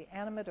has with the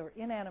animate or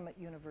inanimate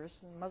universe,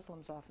 and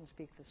Muslims often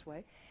speak this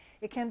way.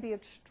 It can be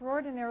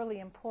extraordinarily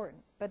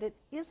important, but it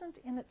isn't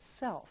in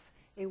itself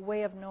a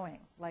way of knowing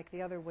like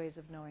the other ways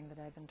of knowing that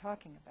I've been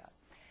talking about.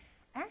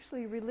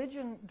 Actually,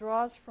 religion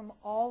draws from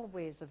all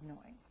ways of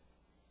knowing.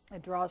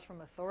 It draws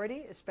from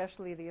authority,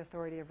 especially the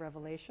authority of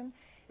revelation.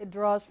 It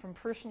draws from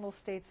personal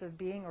states of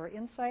being or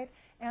insight,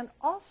 and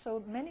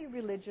also many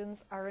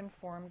religions are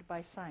informed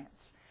by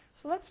science.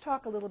 So let's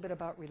talk a little bit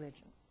about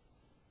religion.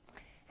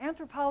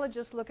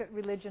 Anthropologists look at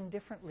religion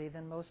differently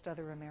than most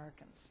other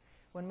Americans.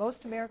 When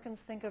most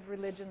Americans think of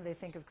religion, they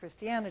think of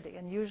Christianity,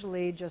 and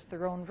usually just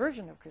their own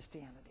version of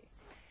Christianity.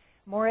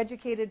 More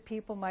educated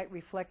people might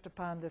reflect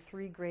upon the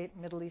 3 great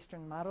Middle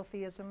Eastern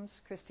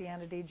monotheisms,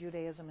 Christianity,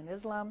 Judaism, and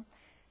Islam.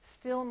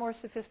 Still more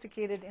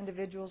sophisticated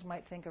individuals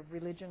might think of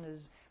religion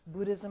as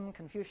Buddhism,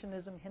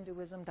 Confucianism,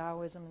 Hinduism,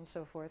 Taoism, and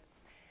so forth.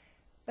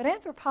 But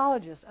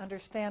anthropologists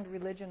understand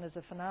religion as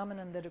a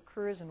phenomenon that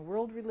occurs in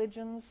world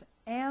religions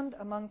and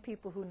among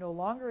people who no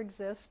longer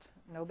exist.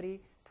 Nobody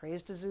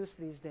prays to Zeus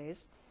these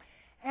days.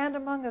 And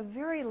among a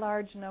very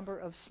large number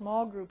of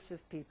small groups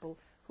of people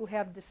who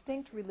have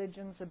distinct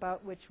religions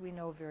about which we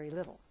know very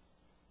little.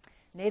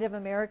 Native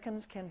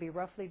Americans can be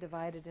roughly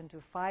divided into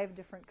 5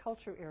 different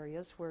culture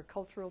areas where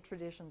cultural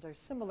traditions are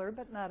similar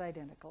but not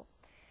identical.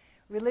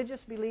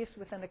 Religious beliefs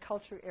within a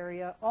culture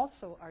area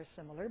also are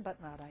similar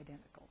but not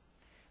identical.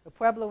 The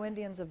Pueblo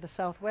Indians of the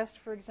Southwest,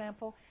 for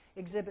example,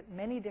 exhibit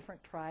many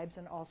different tribes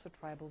and also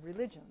tribal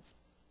religions.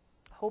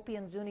 Hopi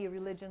and Zuni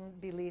religion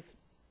belief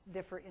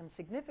differ in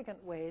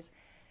significant ways,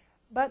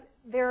 but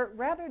they're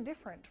rather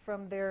different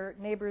from their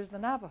neighbors, the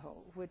Navajo,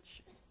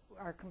 which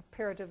are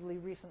comparatively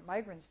recent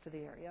migrants to the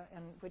area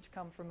and which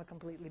come from a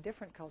completely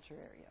different culture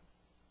area.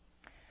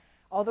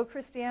 Although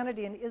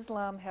Christianity and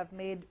Islam have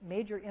made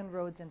major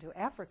inroads into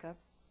Africa,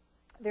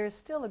 there is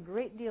still a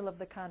great deal of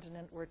the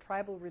continent where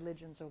tribal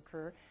religions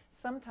occur,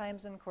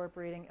 sometimes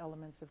incorporating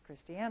elements of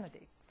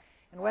Christianity.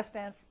 In West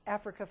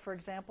Africa, for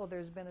example,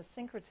 there's been a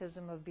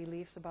syncretism of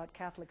beliefs about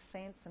Catholic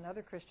saints and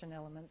other Christian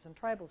elements and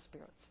tribal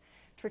spirits.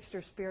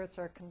 Trickster spirits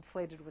are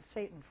conflated with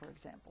Satan, for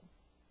example.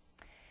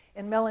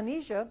 In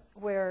Melanesia,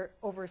 where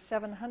over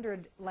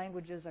 700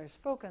 languages are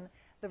spoken,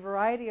 the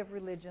variety of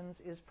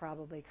religions is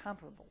probably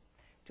comparable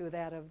to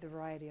that of the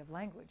variety of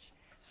language.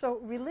 So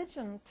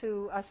religion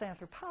to us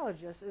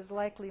anthropologists is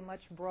likely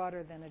much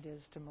broader than it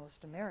is to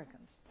most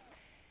Americans.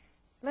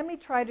 Let me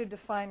try to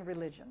define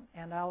religion,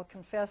 and I'll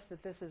confess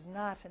that this is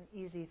not an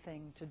easy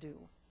thing to do.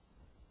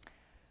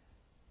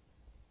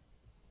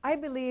 I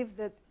believe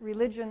that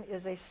religion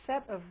is a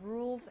set of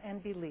rules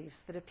and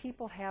beliefs that a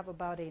people have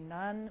about a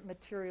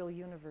non-material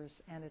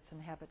universe and its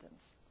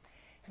inhabitants.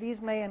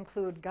 These may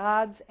include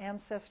gods,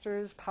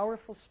 ancestors,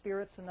 powerful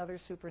spirits, and other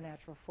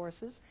supernatural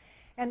forces.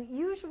 And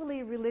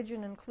usually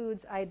religion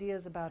includes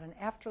ideas about an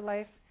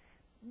afterlife,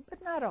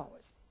 but not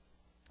always.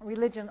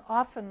 Religion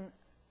often,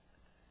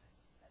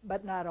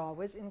 but not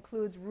always,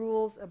 includes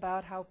rules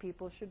about how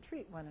people should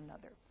treat one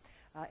another,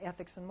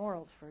 ethics and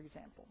morals, for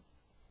example.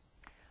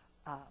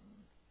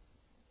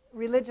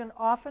 Religion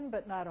often,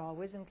 but not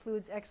always,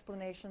 includes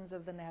explanations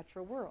of the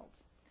natural world.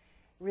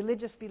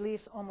 Religious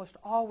beliefs almost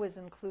always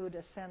include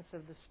a sense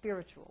of the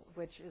spiritual,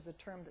 which is a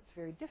term that's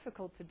very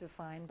difficult to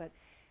define, but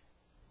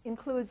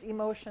includes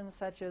emotions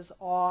such as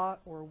awe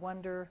or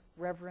wonder,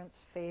 reverence,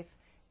 faith,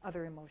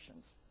 other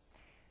emotions.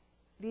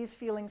 These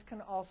feelings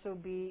can also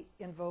be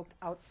invoked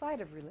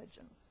outside of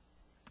religion.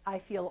 I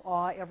feel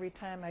awe every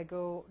time I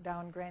go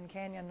down Grand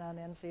Canyon on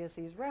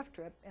NCSE's raft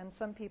trip, and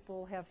some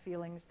people have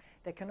feelings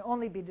that can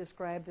only be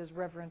described as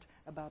reverent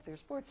about their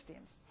sports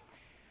teams.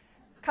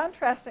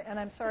 Contrasting, and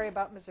I'm sorry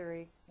about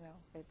Missouri,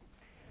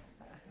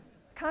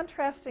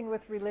 contrasting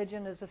with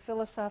religion is a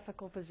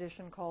philosophical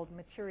position called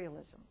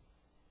materialism.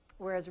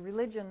 Whereas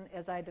religion,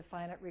 as I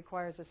define it,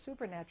 requires a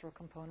supernatural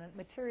component,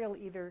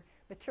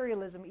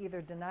 materialism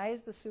either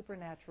denies the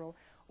supernatural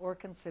or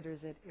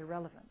considers it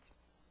irrelevant.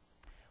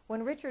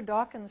 When Richard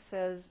Dawkins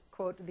says,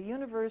 quote, "The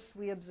universe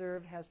we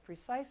observe has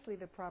precisely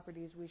the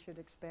properties we should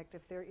expect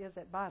if there is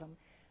at bottom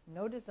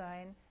no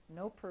design,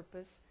 no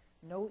purpose,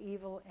 no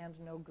evil and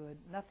no good,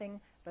 nothing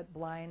but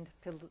blind,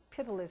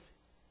 pitiless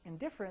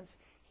indifference,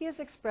 he is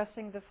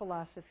expressing the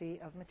philosophy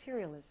of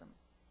materialism,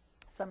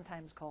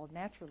 sometimes called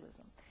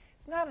naturalism.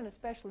 It's not an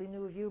especially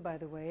new view, by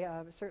the way.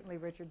 Certainly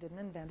Richard didn't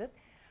invent it.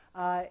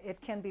 It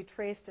can be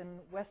traced in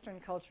Western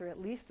culture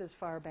at least as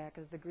far back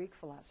as the Greek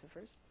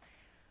philosophers.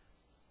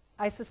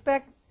 I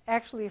suspect,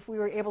 actually, if we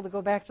were able to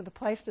go back to the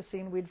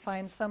Pleistocene, we'd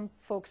find some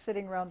folks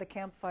sitting around the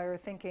campfire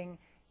thinking,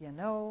 you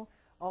know,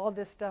 all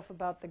this stuff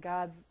about the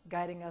gods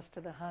guiding us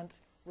to the hunt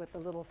with the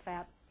little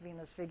fat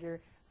Venus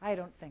figure, I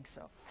don't think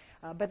so.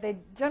 But they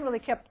generally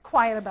kept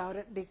quiet about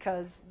it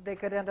because they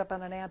could end up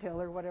on an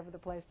anthill or whatever the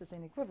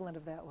Pleistocene equivalent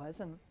of that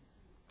was. And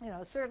you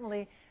know,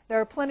 certainly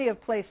there are plenty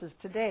of places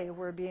today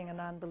where being a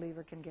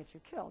non-believer can get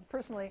you killed.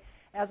 Personally,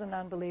 as a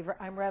non-believer,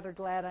 I'm rather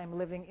glad I'm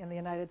living in the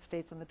United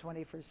States in the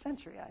 21st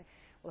century. I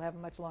will have a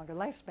much longer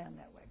lifespan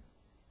that way.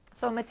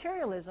 So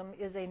materialism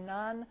is a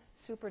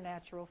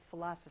non-supernatural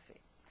philosophy.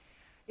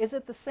 Is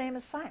it the same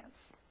as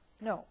science?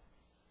 No.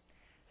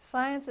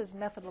 Science is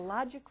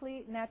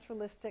methodologically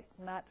naturalistic,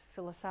 not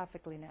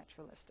philosophically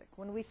naturalistic.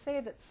 When we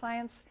say that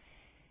science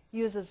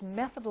uses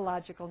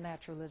methodological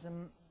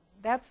naturalism,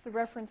 that's the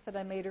reference that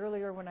I made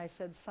earlier when I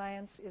said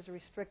science is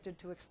restricted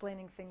to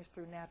explaining things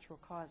through natural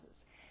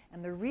causes.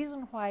 And the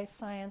reason why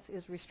science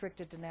is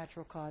restricted to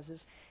natural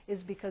causes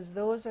is because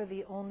those are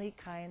the only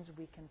kinds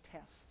we can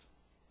test.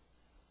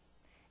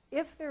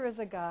 If there is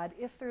a God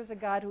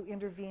who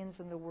intervenes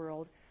in the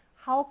world,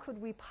 how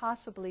could we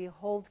possibly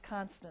hold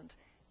constant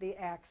the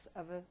acts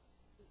of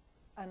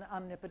an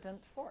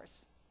omnipotent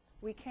force?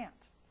 We can't.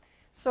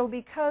 So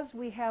because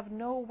we have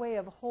no way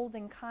of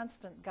holding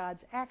constant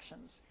God's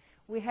actions,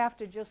 we have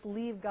to just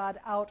leave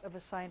God out of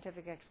a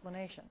scientific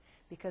explanation,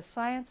 because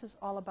science is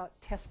all about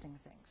testing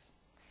things.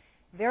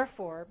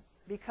 Therefore,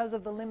 because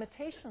of the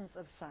limitations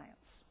of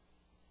science,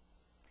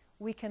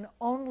 we can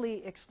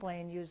only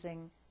explain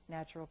using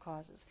natural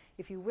causes.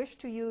 If you wish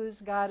to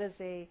use God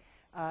as an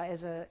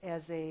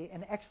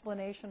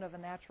explanation of a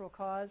natural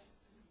cause,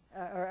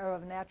 or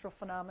of a natural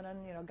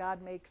phenomenon, you know,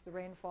 God makes the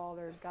rainfall,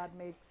 or God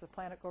makes the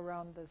planet go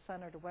around the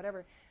sun, or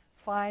whatever,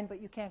 fine,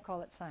 but you can't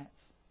call it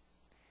science,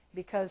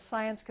 because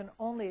science can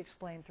only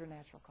explain through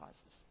natural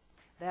causes.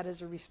 That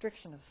is a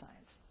restriction of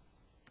science.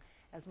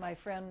 As my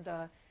friend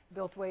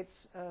Bill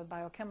Thwaites,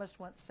 biochemist,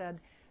 once said,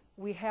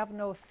 we have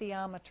no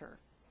theometer.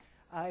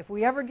 If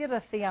we ever get a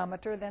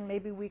theometer, then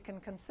maybe we can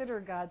consider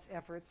God's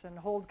efforts and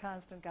hold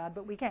constant God,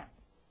 but we can't.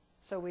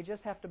 So we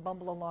just have to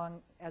bumble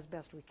along as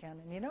best we can.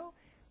 And you know,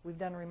 we've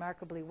done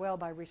remarkably well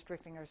by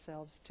restricting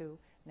ourselves to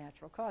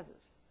natural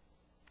causes.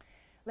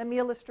 Let me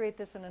illustrate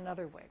this in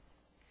another way.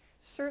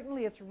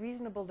 Certainly it's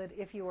reasonable that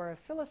if you are a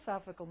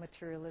philosophical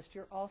materialist,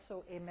 you're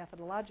also a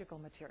methodological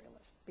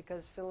materialist,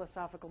 because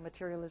philosophical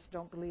materialists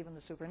don't believe in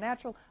the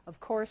supernatural. Of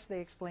course,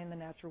 they explain the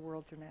natural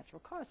world through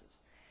natural causes.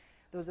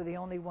 Those are the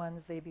only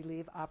ones they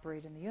believe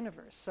operate in the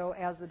universe. So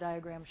as the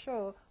diagrams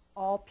show,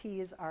 all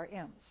P's are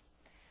M's.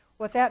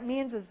 What that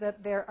means is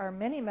that there are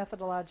many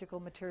methodological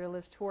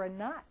materialists who are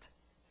not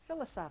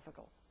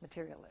philosophical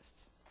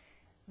materialists.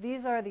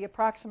 These are the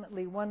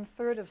approximately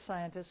 1/3 of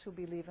scientists who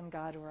believe in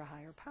God or a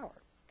higher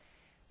power.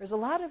 There's a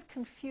lot of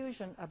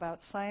confusion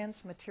about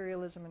science,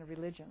 materialism, and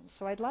religion,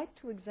 so I'd like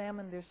to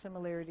examine their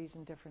similarities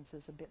and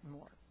differences a bit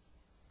more.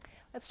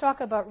 Let's talk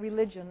about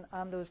religion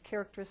on those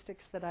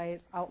characteristics that I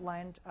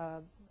outlined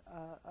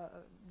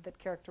that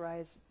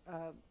characterize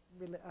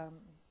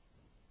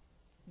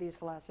these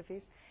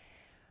philosophies.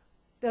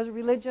 Does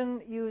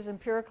religion use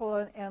empirical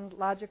and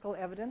logical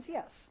evidence?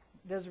 Yes.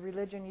 Does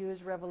religion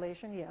use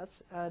revelation?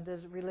 Yes.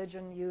 Does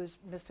religion use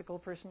mystical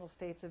personal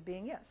states of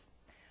being? Yes.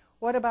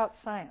 What about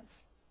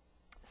science?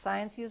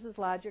 Science uses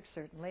logic,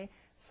 certainly.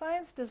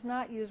 Science does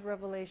not use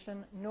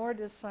revelation, nor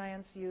does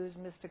science use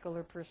mystical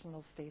or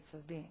personal states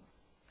of being.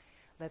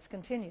 Let's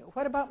continue.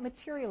 What about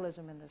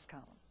materialism in this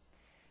column?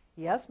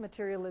 Yes,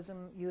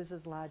 materialism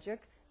uses logic.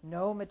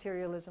 No,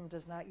 materialism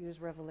does not use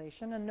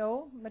revelation. And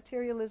no,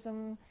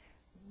 materialism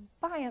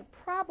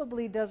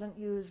probably doesn't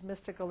use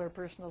mystical or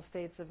personal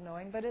states of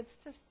knowing, but it's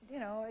just, you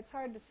know, it's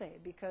hard to say,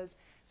 because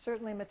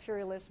certainly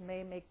materialists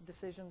may make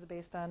decisions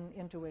based on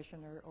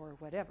intuition or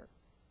whatever.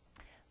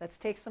 Let's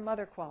take some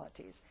other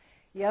qualities.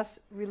 Yes,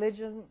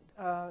 religion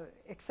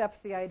accepts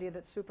the idea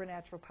that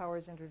supernatural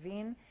powers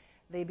intervene.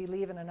 They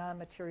believe in a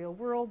non-material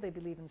world. They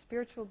believe in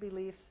spiritual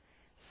beliefs.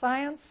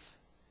 Science,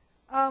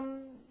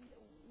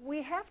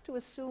 we have to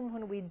assume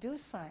when we do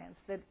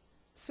science that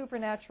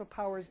supernatural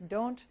powers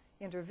don't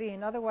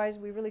intervene. Otherwise,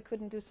 we really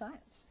couldn't do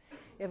science.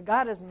 If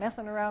God is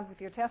messing around with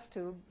your test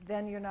tube,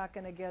 then you're not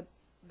going to get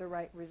the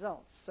right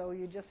results. So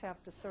you just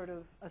have to sort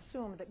of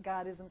assume that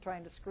God isn't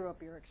trying to screw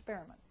up your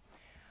experiment.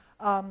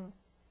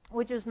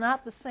 Which is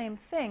not the same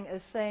thing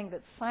as saying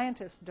that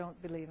scientists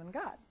don't believe in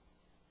God.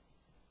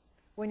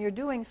 When you're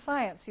doing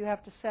science, you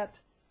have to set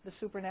the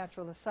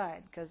supernatural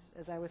aside, because,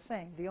 as I was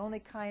saying, the only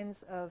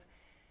kinds of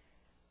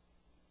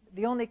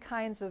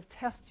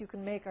tests you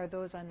can make are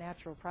those on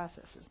natural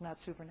processes, not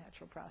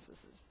supernatural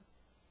processes.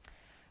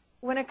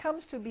 when it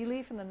comes to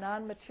belief in the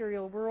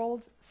non-material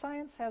world,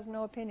 science has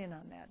no opinion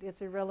on that.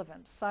 It's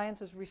irrelevant.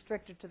 Science is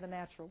restricted to the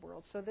natural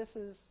world. So this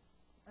is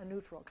a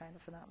neutral kind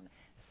of phenomenon.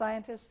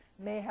 Scientists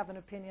may have an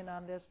opinion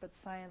on this, but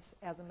science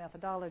as a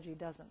methodology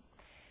doesn't.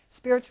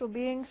 Spiritual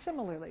beings,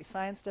 similarly,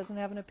 science doesn't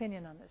have an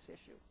opinion on this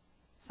issue.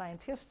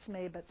 Scientists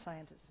may, but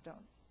scientists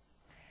don't.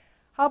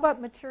 How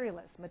about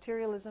materialists?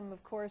 Materialism,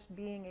 of course,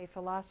 being a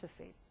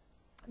philosophy.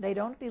 They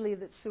don't believe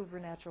that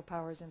supernatural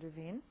powers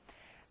intervene.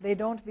 They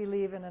don't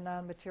believe in a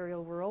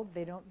non-material world.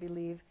 They don't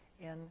believe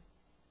in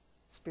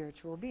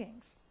spiritual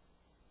beings.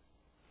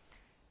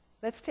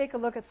 Let's take a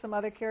look at some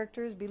other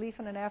characters. Belief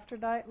in an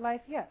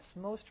afterlife? Yes,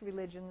 most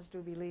religions do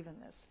believe in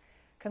this.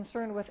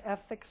 Concern with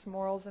ethics,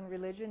 morals, and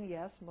religion?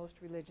 Yes, most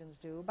religions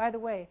do. By the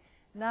way,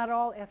 not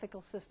all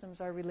ethical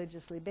systems are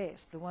religiously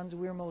based. The ones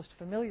we're most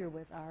familiar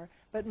with are,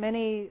 but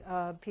many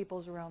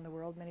peoples around the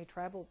world, many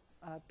tribal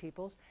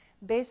peoples,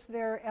 base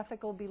their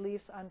ethical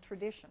beliefs on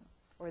tradition,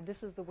 or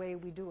this is the way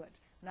we do it,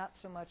 not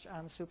so much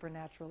on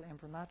supernatural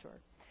imprimatur.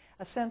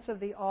 A sense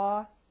of the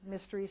awe,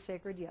 mystery,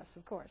 sacred? Yes,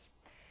 of course.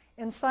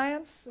 In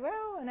science,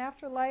 well, an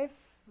afterlife,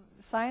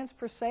 science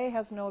per se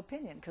has no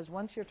opinion, because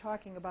once you're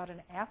talking about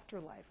an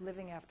afterlife,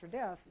 living after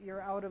death,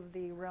 you're out of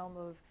the realm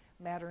of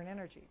matter and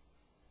energy.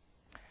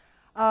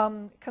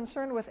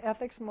 Concerned with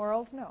ethics,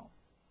 morals? No.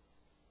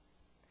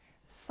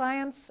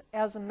 Science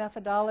as a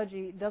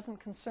methodology doesn't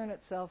concern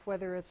itself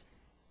whether it's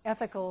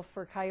ethical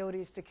for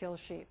coyotes to kill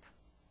sheep,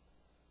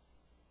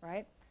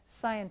 right?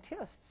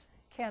 Scientists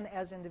can,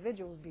 as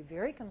individuals, be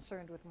very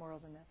concerned with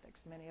morals and ethics.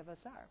 Many of us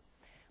are.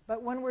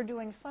 But when we're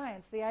doing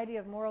science, the idea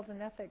of morals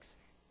and ethics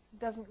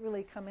doesn't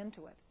really come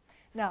into it.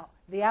 Now,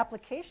 the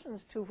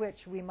applications to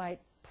which we might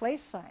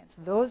place science,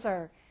 those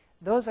are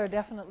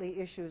definitely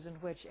issues in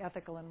which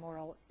ethical and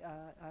moral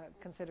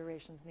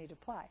considerations need to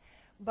apply.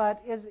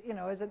 But is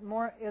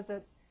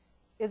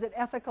it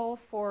ethical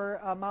for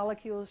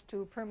molecules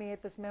to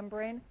permeate this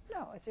membrane?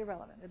 No, it's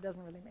irrelevant. It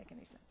doesn't really make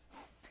any sense.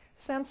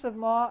 Sense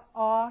of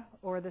awe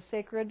or the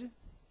sacred?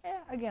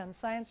 Again,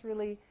 science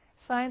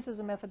as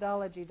a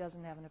methodology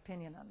doesn't have an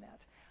opinion on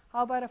that.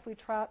 How about if we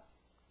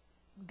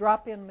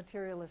drop in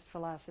materialist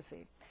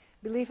philosophy?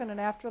 Belief in an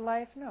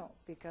afterlife? No,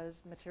 because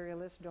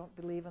materialists don't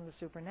believe in the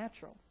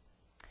supernatural.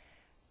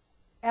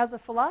 As a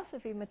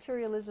philosophy,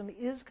 materialism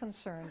is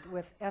concerned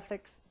with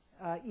ethics,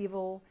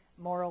 evil,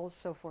 morals,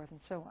 so forth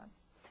and so on.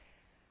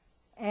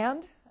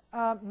 And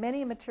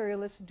many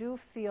materialists do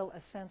feel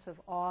a sense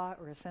of awe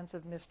or a sense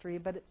of mystery,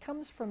 but it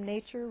comes from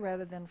nature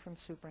rather than from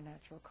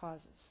supernatural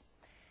causes.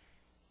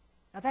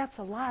 Now that's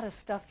a lot of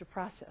stuff to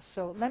process,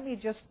 so let me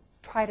just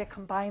try to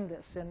combine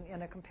this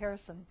in a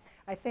comparison.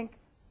 I think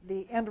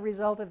the end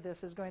result of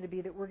this is going to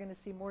be that we're going to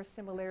see more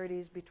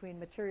similarities between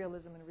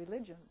materialism and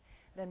religion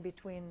than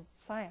between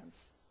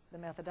science, the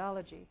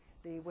methodology,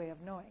 the way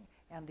of knowing,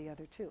 and the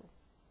other two.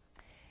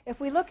 If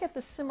we look at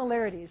the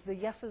similarities, the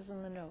yeses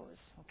and the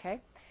nos,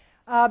 okay?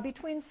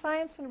 Between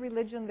science and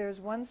religion, there's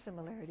one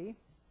similarity.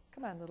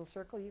 Come on, little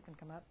circle, you can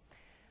come up.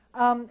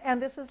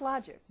 And this is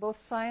logic.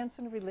 Both science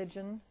and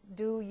religion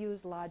do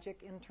use logic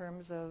in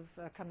terms of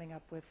coming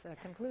up with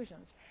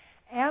conclusions.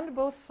 And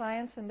both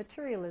science and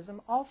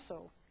materialism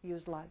also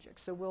use logic.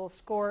 So we'll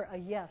score a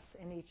yes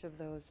in each of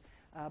those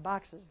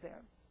boxes there.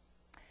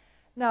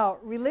 Now,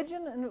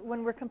 religion, and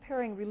when we're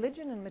comparing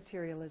religion and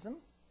materialism,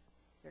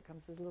 here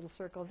comes this little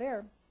circle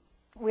there,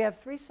 we have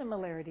three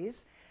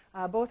similarities.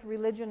 Both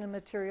religion and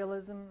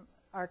materialism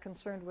are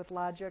concerned with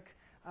logic,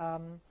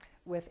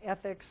 with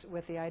ethics,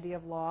 with the idea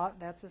of law.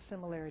 That's a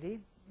similarity,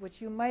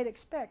 which you might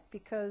expect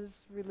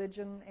because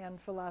religion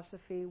and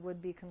philosophy would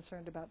be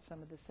concerned about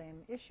some of the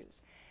same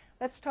issues.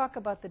 Let's talk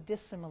about the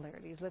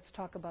dissimilarities. Let's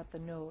talk about the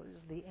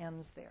no's, the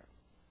ends there.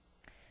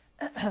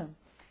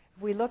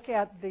 If we look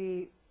at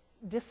the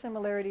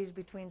dissimilarities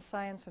between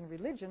science and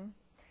religion,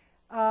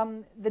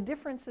 the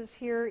differences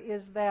here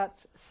is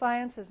that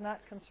science is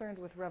not concerned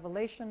with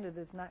revelation. It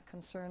is not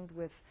concerned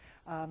with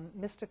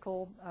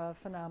mystical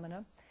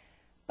phenomena.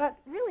 But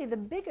really the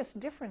biggest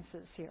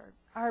differe's here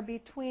are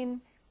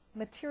between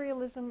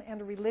materialism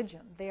and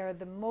religion. They are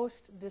the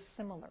most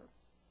dissimilar.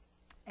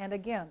 And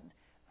again,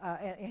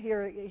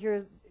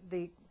 here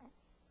the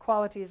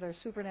qualities are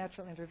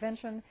supernatural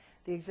intervention,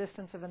 the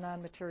existence of a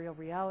non-material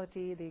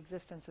reality, the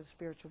existence of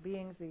spiritual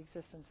beings, the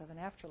existence of an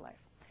afterlife.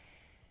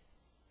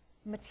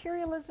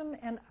 Materialism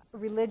and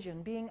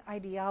religion, being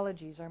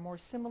ideologies, are more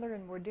similar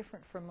and more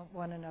different from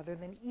one another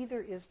than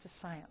either is to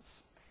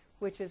science,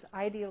 which is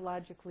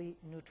ideologically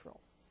neutral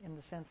in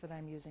the sense that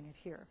I'm using it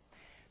here.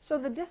 So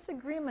the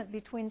disagreement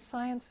between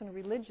science and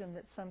religion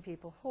that some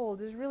people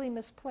hold is really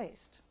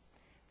misplaced.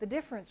 The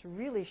difference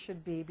really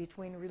should be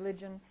between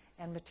religion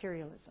and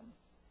materialism.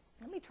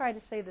 Let me try to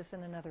say this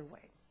in another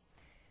way.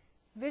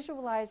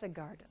 Visualize a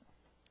garden.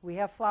 We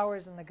have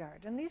flowers in the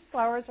garden. These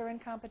flowers are in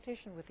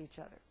competition with each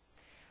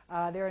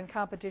other. They're in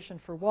competition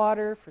for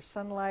water, for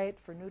sunlight,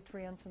 for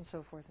nutrients, and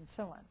so forth and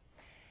so on.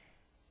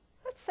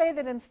 Let's say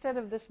that instead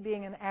of this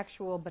being an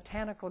actual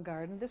botanical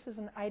garden, this is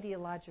an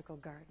ideological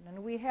garden.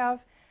 And we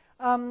have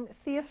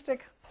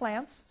theistic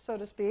plants, so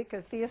to speak,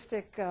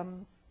 theistic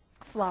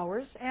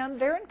flowers, and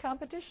they're in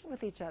competition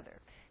with each other.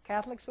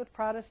 Catholics with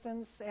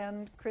Protestants,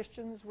 and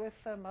Christians with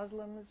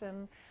Muslims,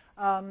 and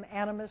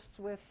animists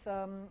with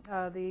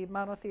the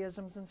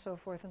monotheisms, and so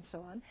forth and so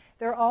on.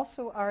 There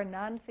also are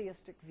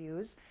non-theistic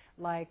views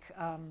like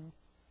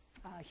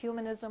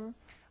humanism,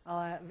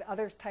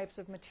 other types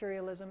of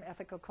materialism,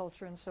 ethical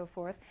culture, and so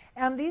forth.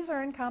 And these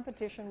are in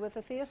competition with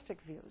the theistic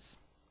views.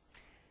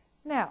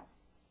 Now,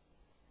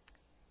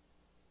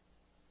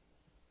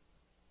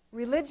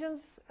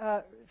 religions,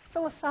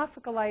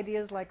 philosophical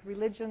ideas like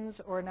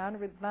religions or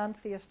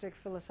non-theistic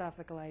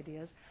philosophical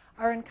ideas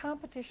are in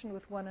competition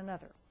with one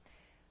another.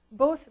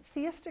 Both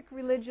theistic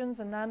religions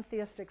and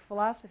non-theistic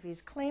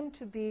philosophies claim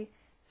to be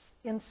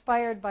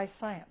inspired by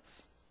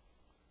science,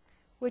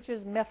 which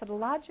is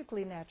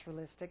methodologically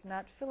naturalistic,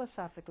 not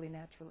philosophically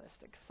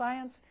naturalistic.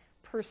 Science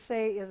per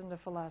se isn't a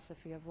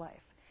philosophy of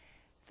life.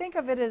 Think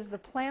of it as the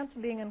plants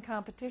being in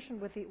competition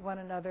with one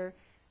another.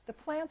 The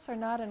plants are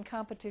not in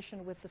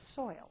competition with the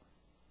soil.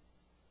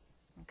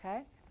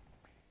 Okay?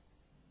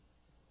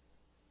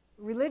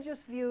 Religious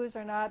views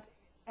are not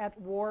at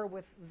war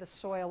with the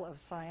soil of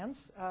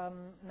science.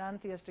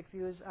 Non-theistic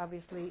views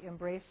obviously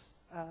embrace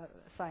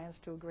science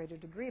to a greater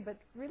degree, but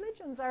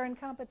religions are in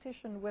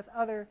competition with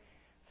other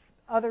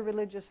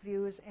religious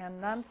views and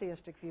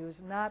non-theistic views,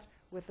 not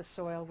with the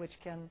soil, which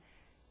can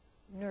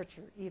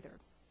nurture either.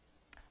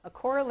 A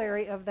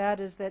corollary of that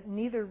is that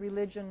neither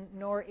religion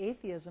nor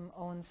atheism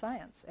own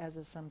science, as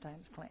is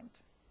sometimes claimed.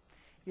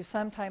 You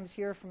sometimes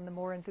hear from the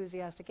more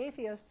enthusiastic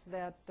atheists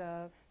that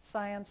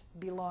science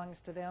belongs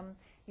to them.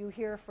 You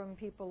hear from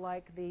people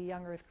like the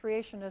young earth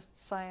creationists,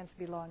 science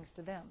belongs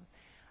to them.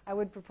 I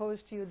would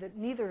propose to you that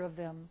neither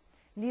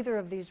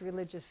of these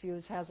religious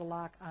views has a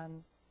lock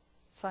on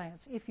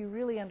science, if you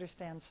really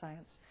understand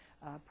science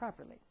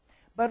properly.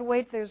 But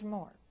wait, there's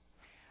more.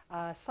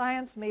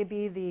 Science may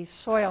be the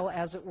soil,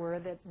 as it were,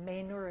 that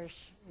may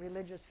nourish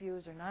religious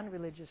views or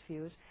non-religious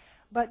views,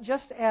 but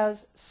just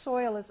as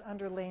soil is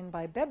underlain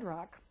by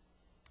bedrock,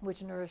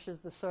 which nourishes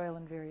the soil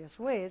in various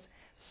ways,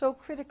 so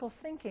critical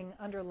thinking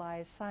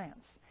underlies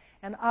science.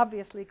 And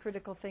obviously,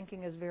 critical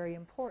thinking is very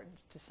important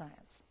to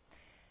science.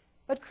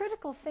 But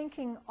critical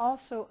thinking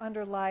also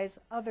underlies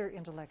other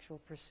intellectual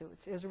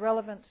pursuits, is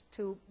relevant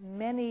to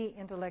many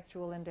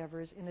intellectual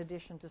endeavors in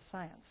addition to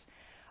science.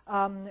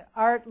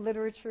 Art,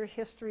 literature,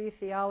 history,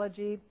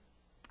 theology,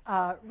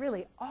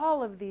 really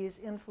all of these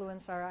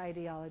influence our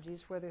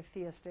ideologies, whether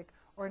theistic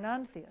or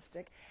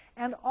non-theistic,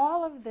 and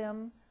all of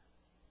them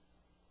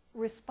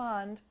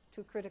respond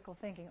to critical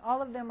thinking.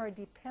 All of them are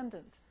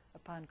dependent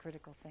upon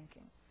critical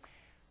thinking.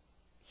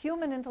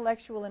 Human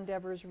intellectual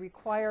endeavors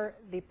require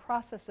the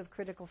process of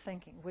critical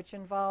thinking, which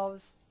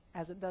involves,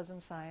 as it does in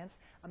science,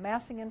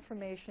 amassing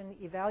information,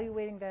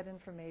 evaluating that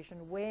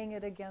information, weighing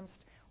it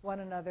against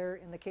one another,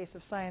 in the case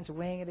of science,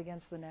 weighing it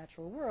against the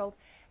natural world,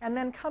 and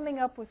then coming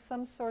up with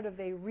some sort of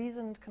a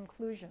reasoned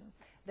conclusion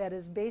that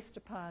is based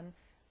upon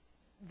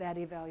that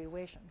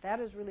evaluation. That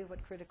is really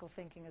what critical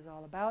thinking is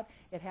all about.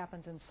 It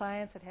happens in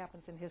science, it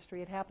happens in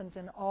history, it happens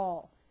in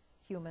all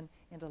human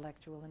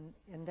intellectual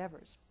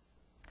endeavors.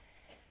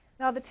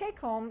 Now, the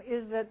take-home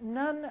is that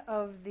none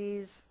of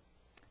these,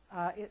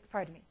 the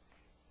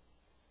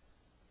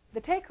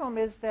take-home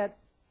is that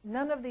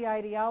none of the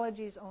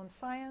ideologies own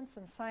science,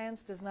 and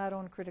science does not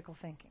own critical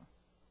thinking.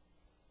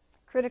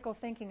 Critical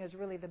thinking is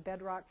really the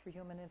bedrock for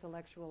human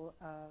intellectual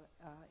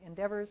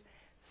endeavors.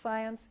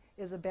 Science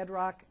is a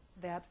bedrock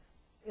that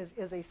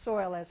is a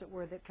soil, as it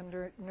were, that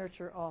can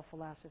nurture all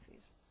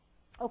philosophies.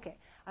 Okay,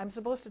 I'm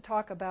supposed to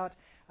talk about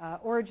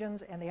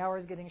origins, and the hour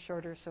is getting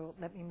shorter, so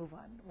let me move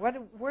on.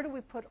 Where do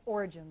we put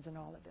origins in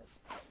all of this?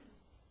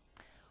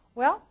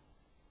 Well,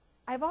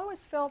 I've always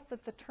felt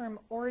that the term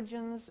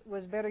origins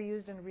was better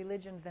used in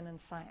religion than in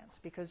science,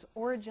 because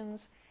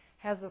origins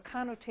has the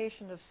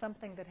connotation of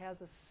something that has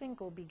a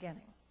single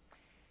beginning,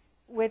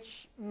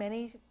 which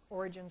many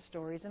origin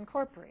stories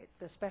incorporate,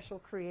 the special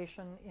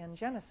creation in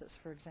Genesis,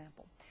 for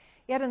example.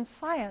 Yet in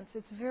science,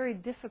 it's very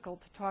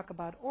difficult to talk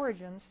about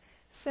origins,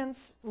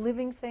 since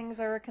living things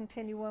are a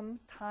continuum,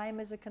 time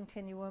is a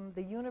continuum,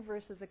 the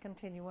universe is a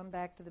continuum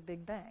back to the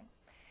Big Bang.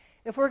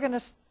 If we're going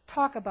to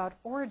talk about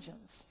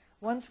origins,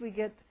 once we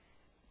get,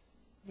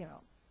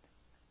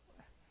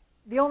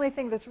 the only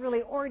thing that's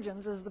really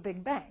origins is the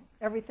Big Bang.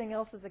 Everything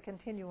else is a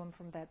continuum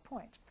from that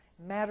point.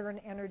 Matter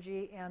and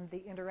energy and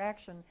the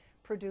interaction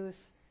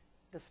produce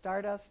the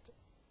stardust,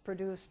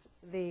 produced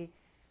the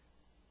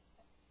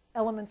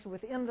elements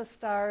within the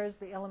stars.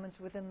 The elements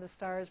within the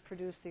stars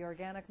produce the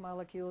organic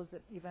molecules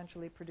that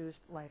eventually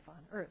produced life on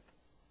Earth.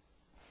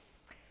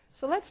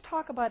 So let's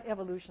talk about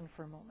evolution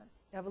for a moment.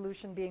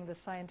 Evolution being the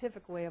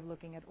scientific way of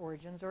looking at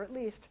origins, or at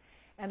least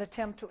an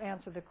attempt to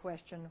answer the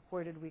question,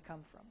 where did we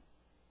come from?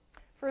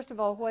 First of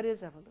all, what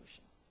is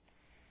evolution?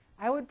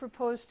 I would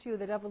propose to you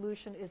that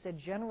evolution is a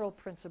general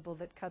principle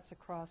that cuts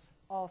across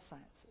all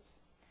sciences.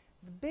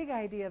 The big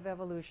idea of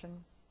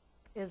evolution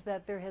is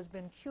that there has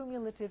been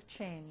cumulative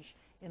change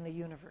in the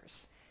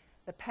universe.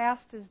 The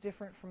past is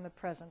different from the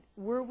present.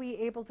 Were we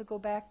able to go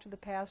back to the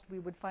past, we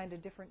would find a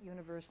different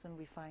universe than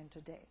we find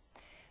today.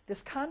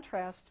 This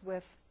contrasts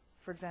with,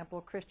 for example,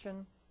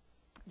 Christian,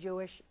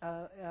 Jewish,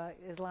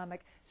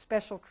 Islamic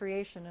special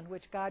creation in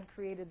which God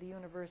created the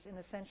universe in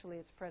essentially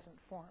its present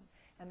form.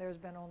 And there's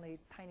been only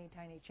tiny,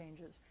 tiny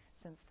changes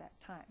since that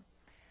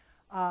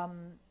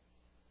time.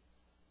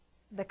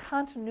 The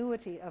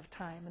continuity of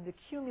time and the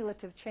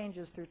cumulative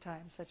changes through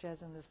time, such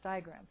as in this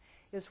diagram,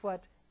 is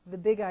what the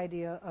big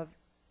idea of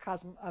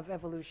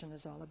evolution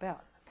is all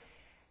about.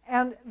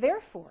 And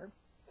therefore,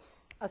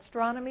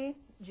 astronomy,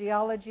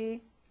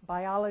 geology,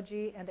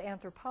 biology, and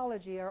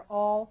anthropology are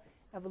all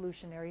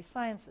evolutionary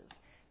sciences.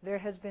 There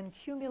has been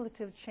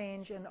cumulative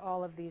change in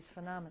all of these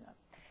phenomena.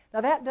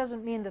 Now that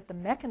doesn't mean that the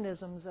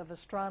mechanisms of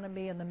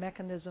astronomy and the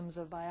mechanisms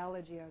of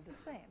biology are the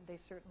same. They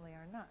certainly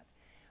are not.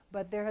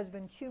 But there has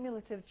been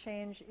cumulative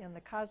change in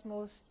the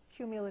cosmos,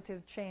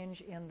 cumulative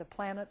change in the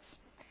planets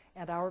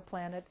and our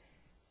planet.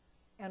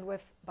 And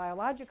with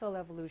biological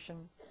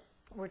evolution,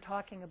 we're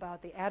talking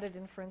about the added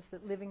inference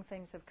that living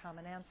things have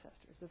common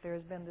ancestors, that there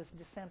has been this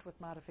descent with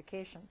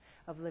modification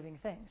of living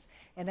things.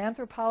 In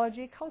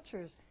anthropology,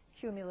 cultures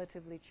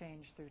cumulatively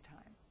change through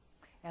time.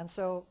 And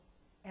so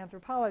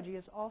anthropology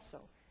is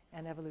also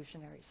an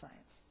evolutionary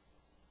science.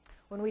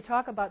 When we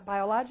talk about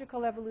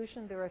biological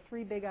evolution, there are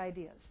three big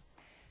ideas: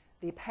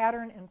 the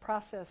pattern and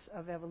process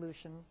of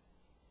evolution,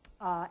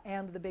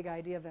 and the big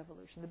idea of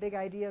evolution. The big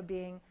idea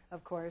being,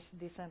 of course,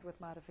 descent with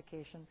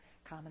modification,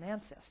 common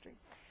ancestry.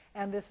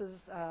 And this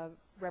is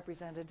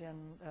represented in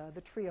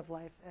the tree of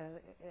life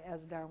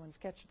as Darwin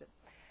sketched it.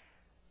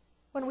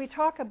 When we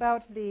talk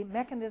about the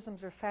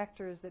mechanisms or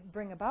factors that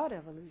bring about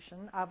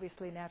evolution,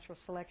 obviously natural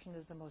selection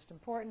is the most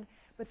important,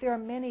 but there are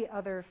many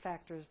other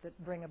factors that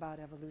bring about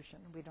evolution.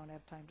 We don't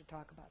have time to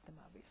talk about them,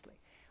 obviously.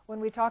 When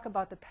we talk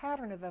about the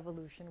pattern of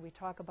evolution, we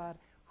talk about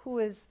who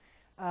is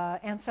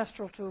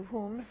ancestral to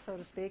whom, so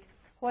to speak.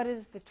 What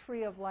is the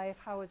tree of life?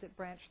 How is it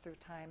branched through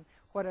time?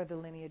 What are the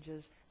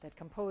lineages that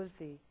compose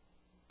the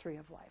tree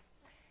of life?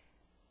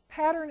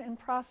 Pattern and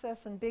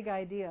process and big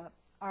idea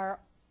are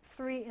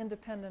three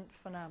independent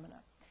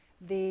phenomena.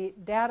 The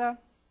data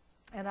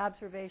and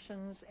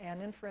observations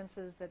and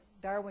inferences that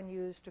Darwin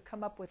used to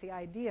come up with the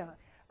idea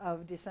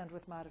of descent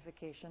with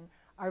modification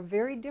are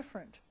very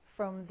different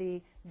from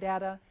the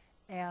data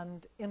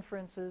and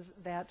inferences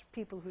that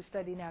people who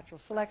study natural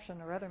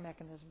selection or other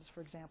mechanisms,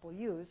 for example,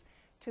 use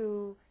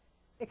to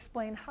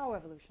explain how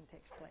evolution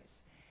takes place.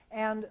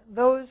 And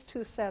those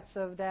two sets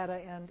of data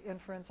and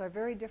inference are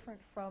very different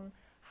from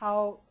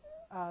how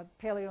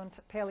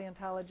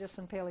paleontologists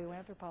and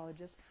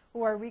paleoanthropologists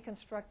who are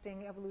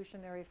reconstructing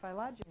evolutionary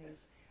phylogenies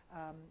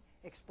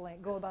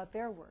go about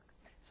their work.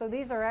 So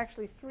these are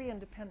actually three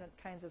independent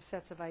kinds of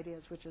sets of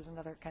ideas, which is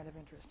another kind of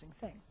interesting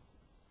thing.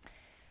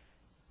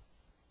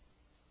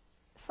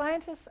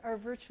 Scientists are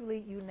virtually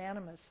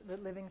unanimous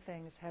that living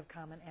things have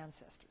common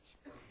ancestors.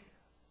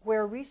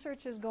 Where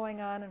research is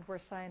going on and where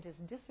scientists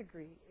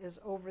disagree is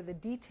over the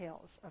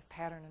details of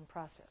pattern and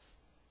process,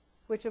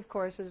 which of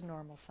course is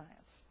normal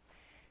science.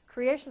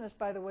 Creationists,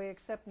 by the way,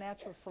 accept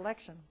natural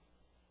selection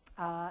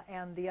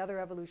and the other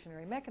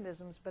evolutionary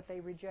mechanisms, but they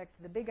reject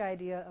the big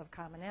idea of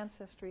common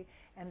ancestry,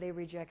 and they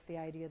reject the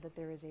idea that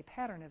there is a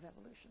pattern of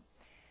evolution.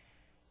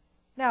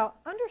 Now,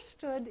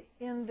 understood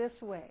in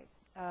this way,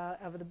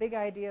 of the big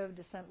idea of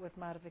descent with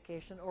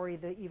modification, or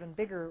the even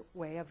bigger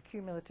way of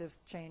cumulative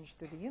change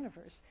through the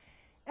universe,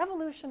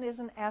 evolution is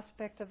an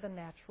aspect of the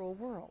natural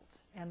world,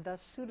 and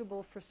thus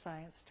suitable for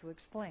science to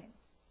explain.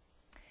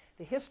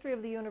 The history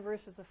of the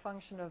universe is a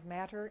function of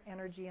matter,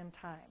 energy, and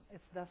time.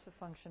 It's thus a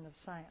function of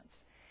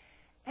science.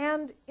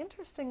 And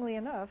interestingly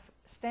enough,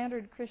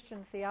 standard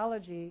Christian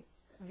theology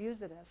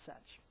views it as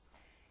such.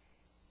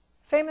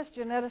 Famous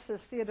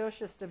geneticist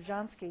Theodosius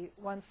Dobzhansky,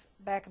 once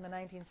back in the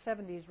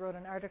 1970s, wrote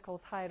an article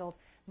titled,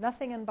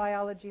 "Nothing in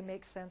Biology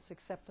Makes Sense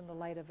Except in the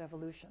Light of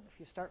Evolution." If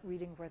you start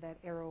reading where that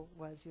arrow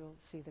was, you'll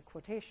see the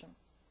quotation.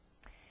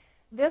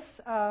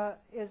 This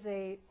is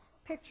a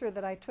picture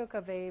that I took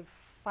of a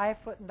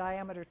 5-foot in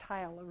diameter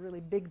tile, a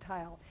really big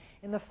tile,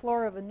 in the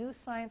floor of a new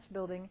science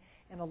building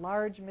in a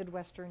large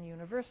Midwestern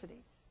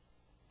university.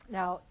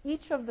 Now,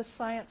 each of the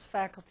science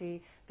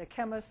faculty, the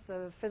chemists,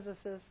 the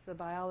physicists, the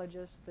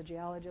biologists, the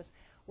geologists,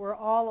 were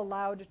all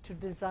allowed to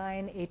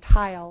design a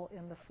tile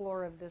in the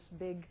floor of this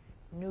big,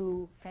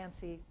 new,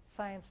 fancy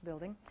science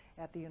building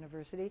at the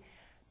university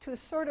to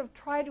sort of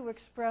try to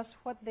express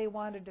what they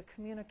wanted to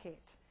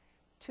communicate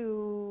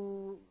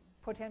to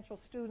potential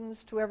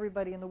students, to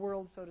everybody in the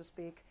world, so to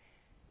speak.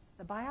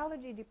 The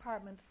biology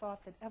department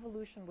thought that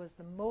evolution was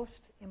the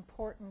most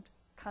important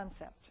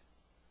concept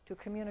to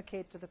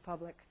communicate to the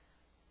public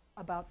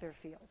about their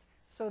field.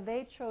 So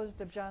they chose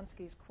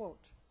Dobzhansky's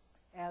quote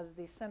as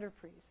the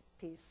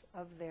centerpiece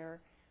of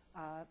their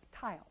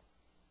tile.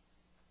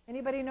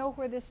 Anybody know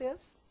where this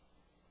is?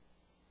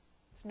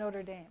 It's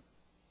Notre Dame.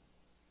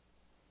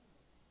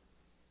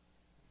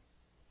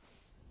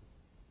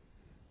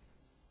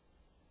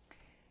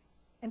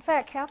 In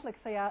fact, Catholic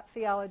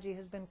theology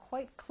has been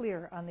quite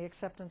clear on the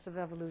acceptance of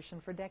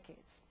evolution for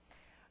decades.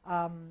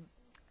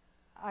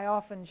 I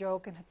often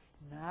joke, and it's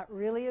not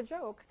really a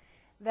joke,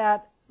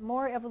 that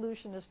more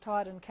evolution is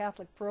taught in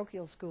Catholic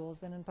parochial schools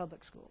than in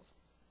public schools.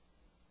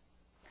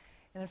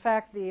 And in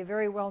fact, the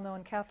very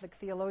well-known Catholic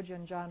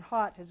theologian John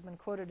Haught has been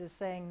quoted as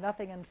saying,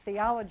 "Nothing in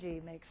theology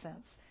makes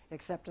sense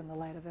except in the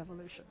light of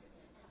evolution."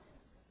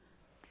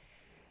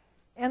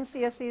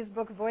 NCSE's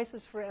book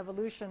Voices for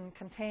Evolution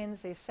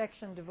contains a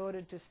section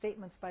devoted to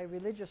statements by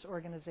religious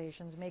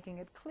organizations making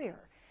it clear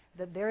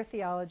that their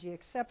theology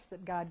accepts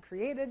that God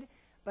created,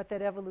 but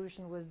that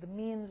evolution was the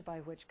means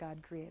by which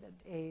God created,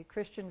 a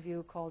Christian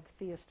view called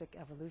theistic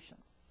evolution.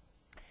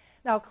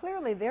 Now,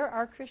 clearly, there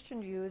are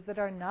Christian views that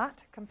are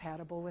not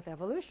compatible with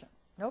evolution,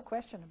 no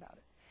question about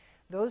it.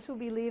 Those who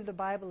believe the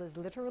Bible is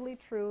literally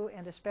true,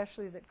 and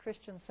especially that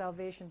Christian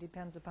salvation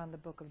depends upon the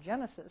book of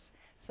Genesis,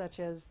 such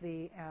as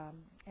the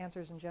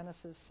Answers in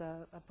Genesis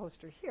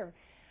poster here,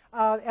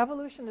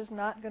 evolution is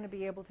not going to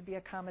be able to be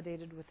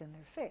accommodated within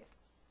their faith.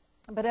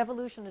 But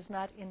evolution is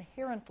not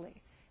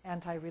inherently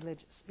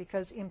anti-religious,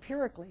 because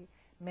empirically,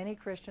 many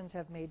Christians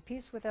have made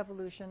peace with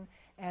evolution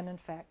and, in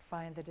fact,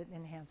 find that it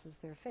enhances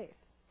their faith.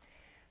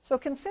 So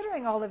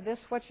considering all of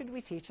this, what should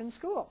we teach in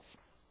schools?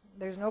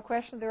 There's no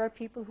question there are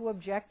people who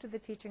object to the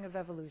teaching of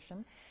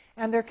evolution,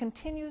 and there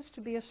continues to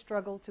be a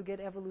struggle to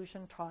get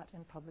evolution taught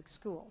in public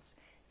schools.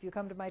 If you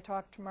come to my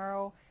talk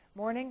tomorrow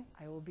morning,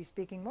 I will be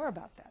speaking more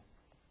about that.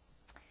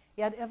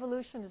 Yet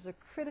evolution is a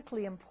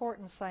critically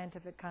important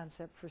scientific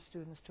concept for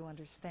students to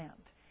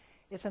understand.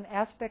 It's an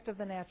aspect of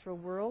the natural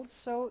world,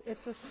 so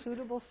it's a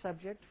suitable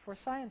subject for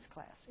science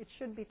class. It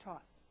should be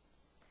taught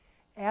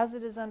as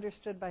it is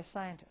understood by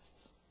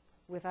scientists,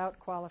 without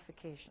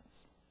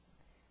qualifications,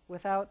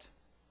 without,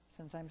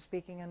 since I'm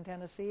speaking in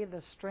Tennessee,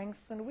 the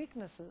strengths and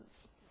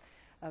weaknesses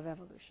of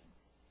evolution.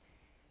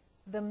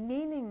 The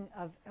meaning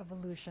of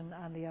evolution,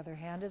 on the other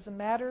hand, is a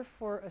matter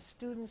for a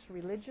student's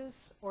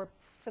religious or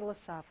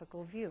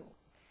philosophical view.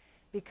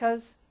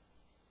 Because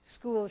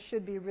schools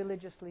should be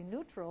religiously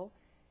neutral,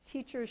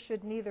 teachers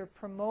should neither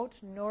promote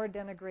nor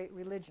denigrate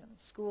religion.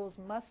 Schools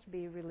must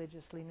be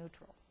religiously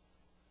neutral.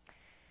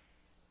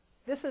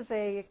 This is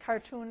a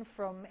cartoon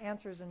from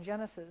Answers in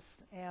Genesis,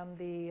 and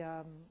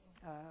the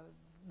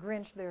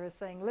Grinch there is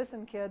saying,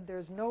 "Listen, kid,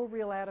 there's no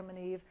real Adam and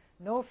Eve,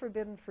 no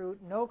forbidden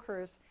fruit, no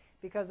curse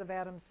because of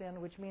Adam's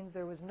sin, which means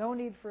there was no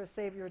need for a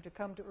Savior to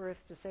come to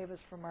earth to save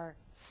us from our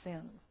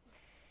sin."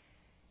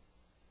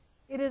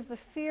 It is the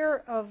fear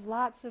of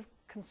lots of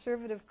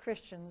conservative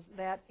Christians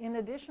that in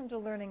addition to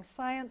learning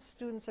science,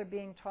 students are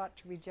being taught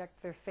to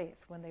reject their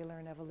faith when they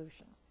learn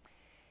evolution.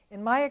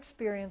 In my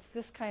experience,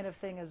 this kind of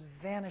thing is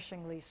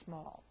vanishingly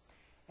small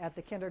at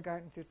the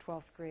kindergarten through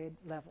 12th grade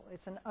level.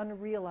 It's an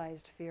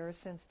unrealized fear,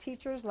 since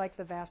teachers, like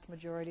the vast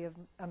majority of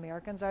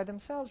Americans, are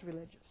themselves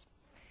religious.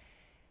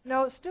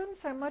 No,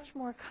 students are much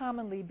more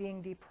commonly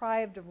being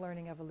deprived of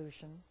learning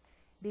evolution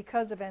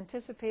because of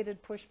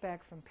anticipated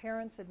pushback from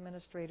parents,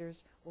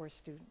 administrators, or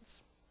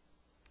students.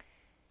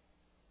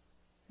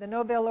 The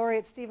Nobel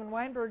laureate Steven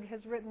Weinberg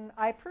has written,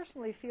 "I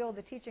personally feel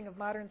the teaching of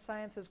modern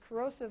science is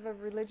corrosive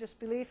of religious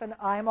belief, and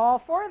I'm all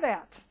for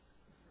that."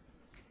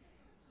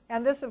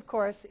 And this, of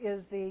course,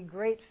 is the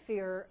great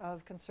fear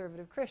of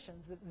conservative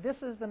Christians, that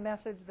this is the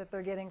message that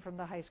they're getting from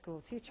the high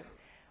school teacher.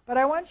 But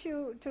I want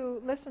you to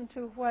listen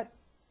to what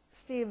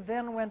Steve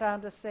then went on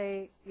to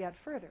say yet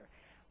further.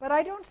 But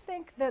I don't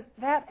think that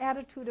that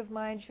attitude of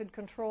mine should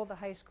control the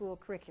high school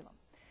curriculum.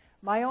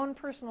 My own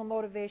personal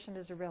motivation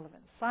is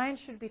irrelevant. Science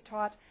should be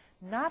taught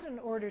not in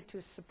order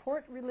to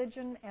support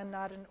religion and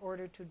not in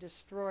order to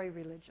destroy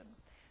religion.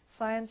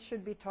 Science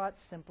should be taught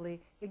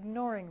simply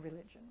ignoring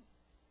religion.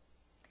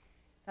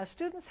 Now,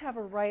 students have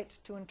a right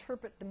to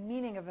interpret the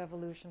meaning of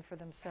evolution for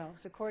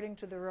themselves according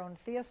to their own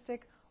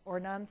theistic or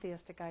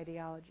non-theistic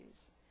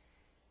ideologies.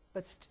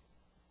 But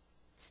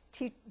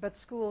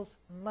schools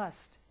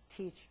must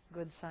teach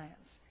good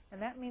science,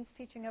 and that means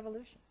teaching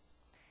evolution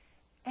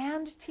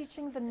and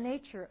teaching the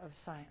nature of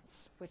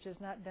science, which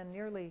is not done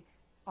nearly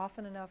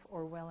often enough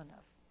or well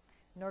enough,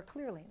 nor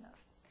clearly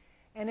enough.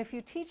 And if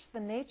you teach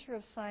the nature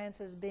of science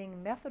as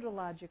being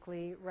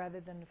methodologically rather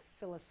than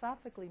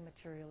philosophically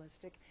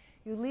materialistic,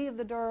 you leave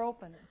the door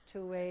open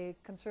to a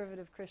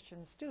conservative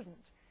Christian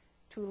student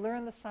to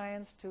learn the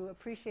science, to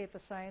appreciate the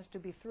science, to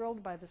be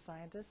thrilled by the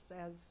scientists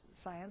as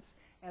science,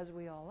 as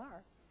we all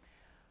are,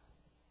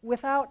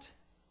 without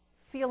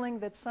feeling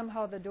that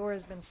somehow the door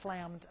has been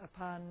slammed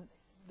upon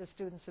the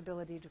student's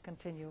ability to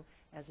continue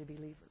as a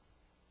believer.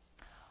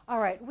 All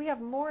right, we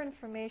have more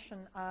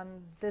information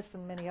on this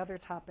and many other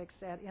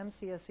topics at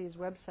NCSE's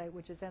website,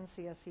 which is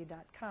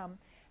ncsc.com,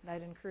 and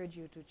I'd encourage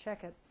you to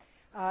check it.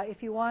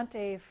 If you want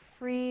a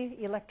free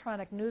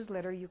electronic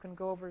newsletter, you can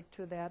go over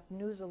to that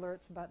News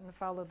Alerts button,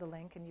 follow the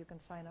link, and you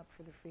can sign up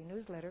for the free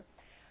newsletter.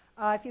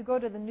 If you go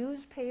to the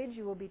news page,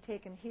 you will be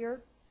taken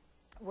here,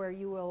 where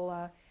you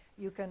will,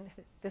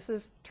 this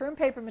is term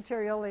paper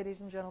material, ladies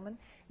and gentlemen.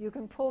 You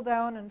can pull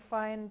down and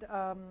find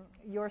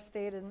your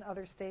state and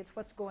other states,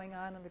 what's going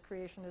on in the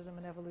creationism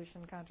and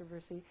evolution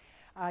controversy.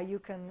 You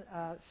can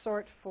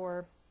sort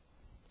for,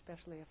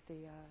 especially if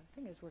the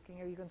thing is working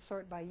here, you can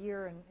sort by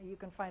year, and you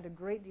can find a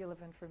great deal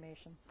of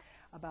information.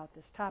 about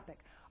this topic.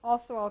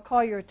 Also, I'll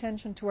call your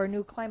attention to our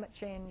new climate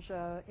change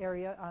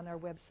area on our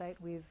website.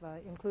 We've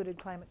included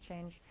climate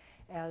change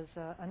as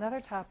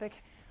another topic.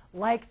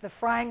 Like the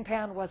frying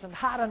pan wasn't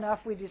hot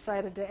enough, we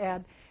decided to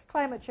add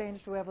climate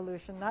change to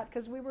evolution, not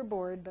because we were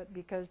bored, but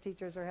because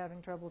teachers are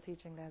having trouble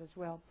teaching that as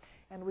well.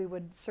 And we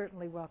would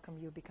certainly welcome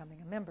you becoming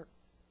a member.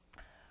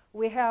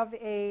 We have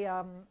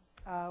a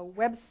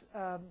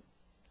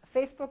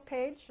Facebook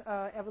page,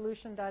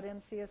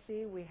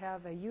 evolution.ncsc. We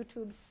have a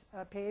YouTube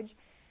page.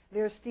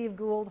 There's Steve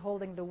Gould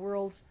holding the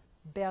world's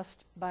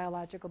best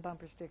biological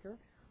bumper sticker.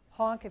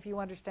 Honk if you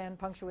understand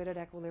punctuated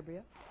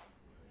equilibria.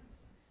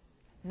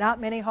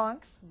 Not many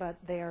honks, but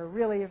they are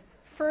really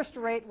first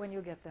rate when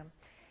you get them.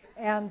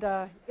 And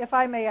if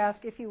I may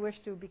ask, if you wish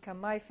to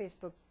become my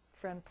Facebook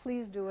friend,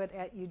 please do it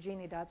at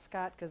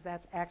eugenie.scott, because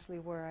that's actually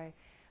where I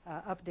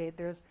update.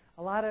 There's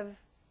a lot of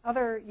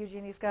other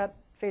Eugenie Scott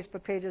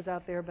Facebook pages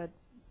out there, but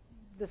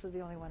this is the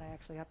only one I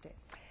actually update.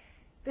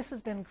 This has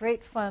been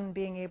great fun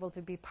being able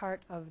to be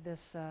part of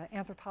this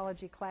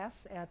anthropology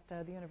class at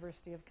the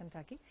University of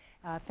Kentucky.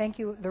 Thank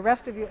you, the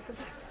rest of you.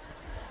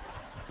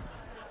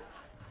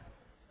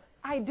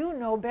 I do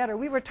know better.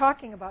 We were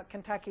talking about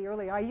Kentucky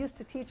earlier. I used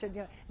to teach it.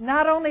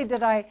 Not only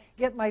did I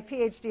get my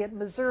PhD at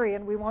Missouri,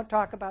 and we won't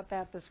talk about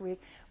that this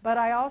week, but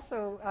I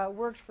also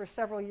worked for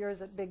several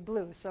years at Big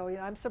Blue. So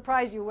I'm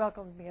surprised you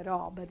welcomed me at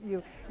all, but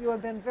you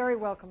have been very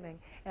welcoming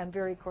and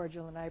very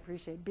cordial, and I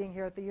appreciate being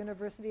here at the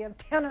University of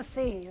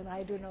Tennessee, and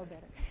I do know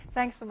better.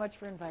 Thanks so much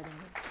for inviting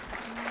me.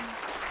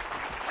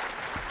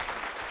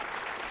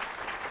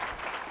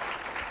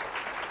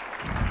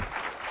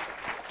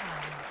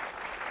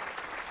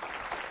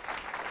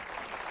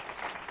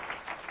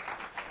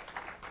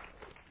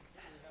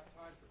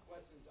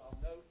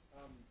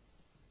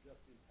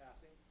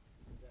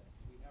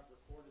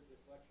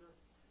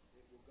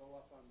 Go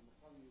up on the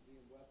McClung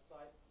Museum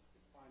website. You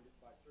can find it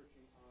by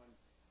searching on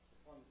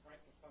McClung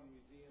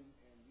Museum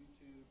and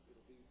YouTube.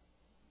 It'll be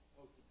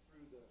posted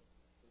through the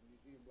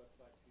museum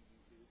website to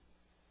YouTube,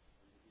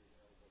 and it'll be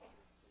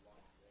available to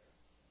watch there.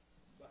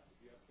 But if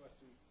you have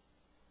questions,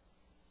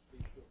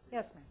 please feel free.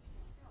 Yes, ma'am.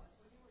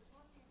 When you were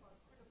talking about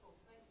critical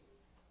thinking,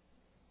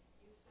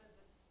 you said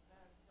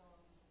that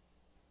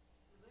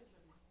religion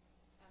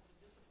as a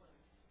discipline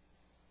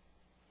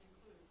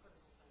included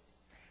critical thinking.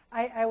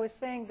 I was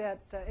saying that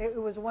it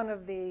was one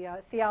of the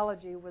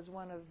theology was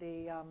one of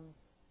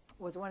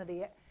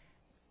the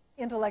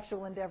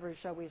intellectual endeavors,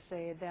 shall we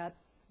say, that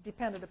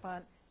depended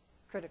upon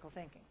critical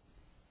thinking.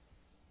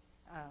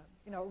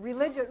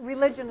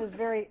 Religion is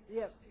very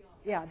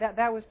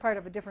that was part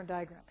of a different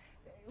diagram.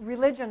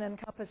 Religion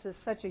encompasses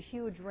such a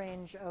huge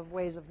range of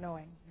ways of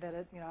knowing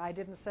that I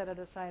didn't set it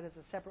aside as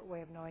a separate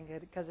way of knowing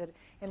it, because it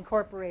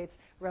incorporates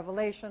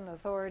revelation,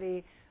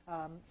 authority,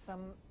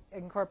 some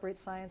incorporates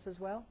science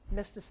as well,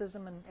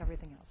 mysticism, and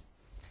everything else.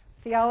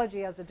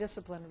 Theology as a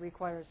discipline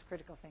requires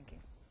critical thinking.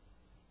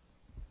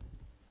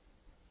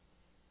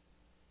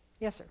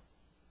 Yes, sir. In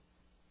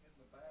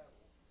the battle,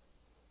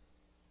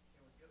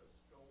 can we get a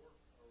score?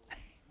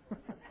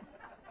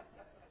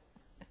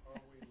 Or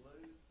are we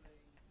losing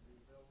the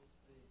ability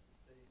to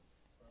teach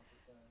proper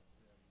science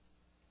in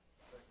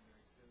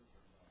secondary schools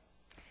or not?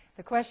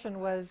 The question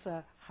was,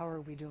 how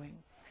are we doing?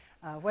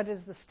 What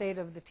is the state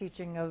of the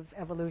teaching of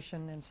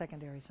evolution in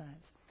secondary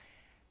science?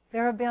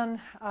 There have been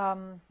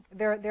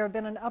there have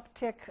been an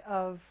uptick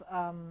of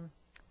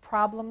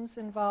problems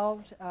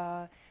involved,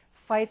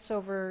 fights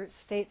over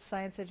state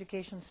science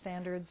education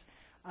standards,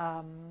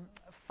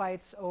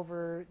 fights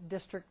over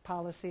district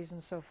policies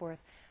and so forth,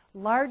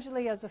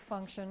 largely as a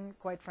function,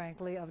 quite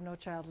frankly, of No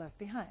Child Left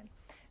Behind,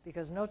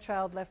 because No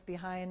Child Left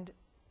Behind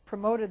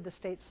promoted the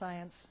state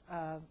science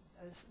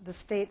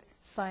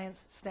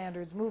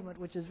standards movement,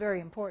 which is very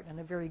important and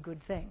a very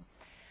good thing.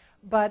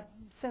 But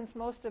since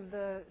most of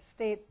the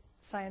state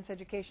science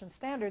education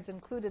standards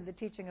included the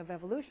teaching of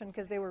evolution,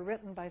 because they were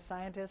written by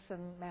scientists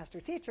and master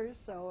teachers,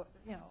 so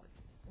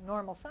it's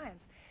normal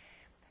science,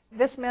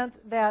 this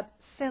meant that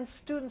since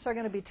students are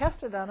going to be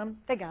tested on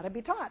them, they got to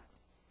be taught.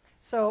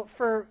 So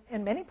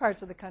in many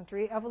parts of the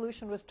country,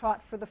 evolution was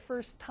taught for the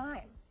first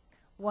time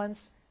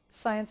once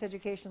science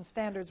education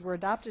standards were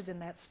adopted in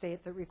that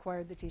state that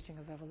required the teaching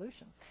of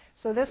evolution.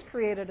 So this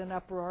created an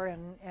uproar,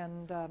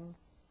 and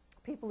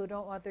people who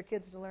don't want their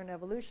kids to learn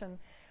evolution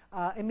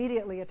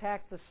immediately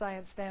attacked the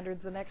science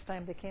standards the next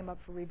time they came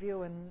up for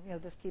review, and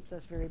this keeps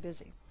us very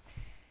busy.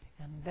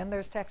 And then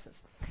there's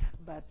Texas.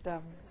 But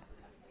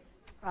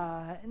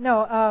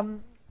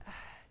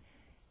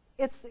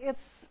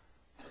it's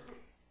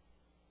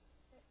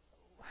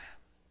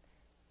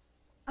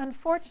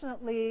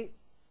unfortunately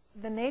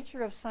the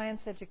nature of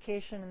science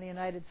education in the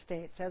United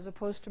States, as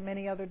opposed to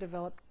many other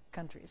developed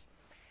countries.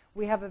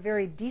 We have a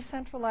very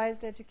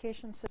decentralized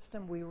education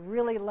system. We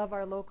really love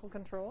our local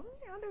control.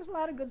 There's a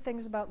lot of good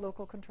things about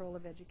local control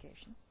of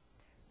education.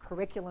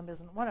 Curriculum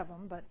isn't one of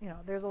them, but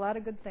there's a lot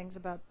of good things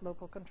about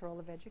local control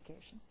of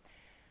education.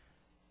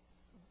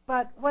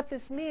 But what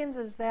this means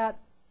is that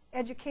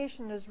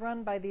education is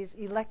run by these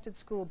elected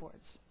school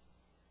boards,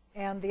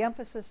 and the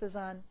emphasis is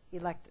on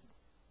elected,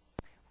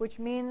 which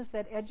means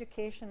that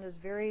education is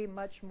very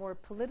much more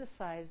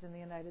politicized in the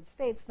United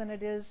States than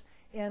it is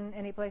in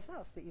any place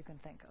else that you can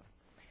think of.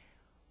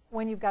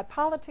 When you've got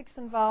politics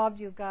involved,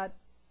 you've got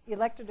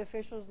elected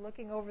officials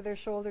looking over their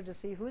shoulder to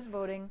see who's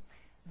voting.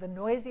 The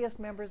noisiest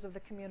members of the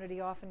community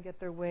often get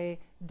their way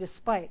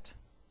despite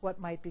what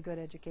might be good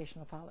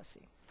educational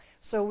policy.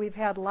 So we've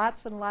had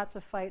lots and lots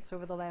of fights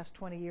over the last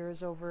 20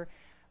 years over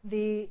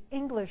the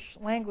English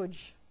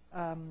language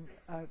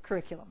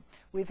curriculum.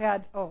 We've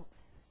had,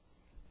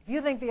 if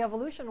you think the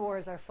evolution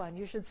wars are fun,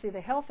 you should see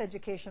the health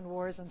education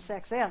wars and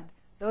sex ed.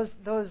 Those,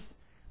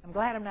 I'm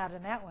glad I'm not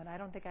in that one. I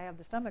don't think I have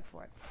the stomach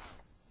for it.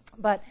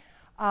 But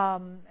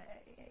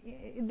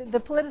the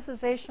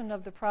politicization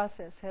of the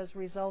process has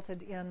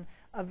resulted in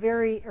a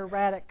very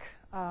erratic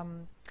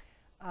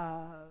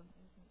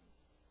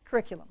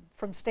curriculum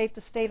from state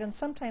to state, and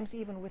sometimes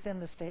even within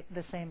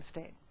the same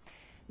state.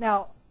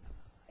 Now,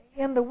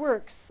 in the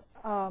works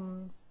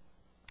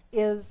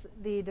is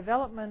the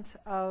development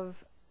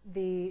of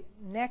the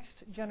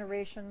next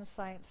generation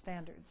science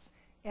standards,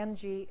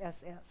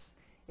 NGSS.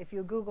 If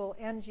you Google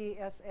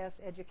NGSS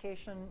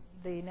education,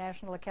 the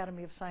National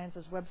Academy of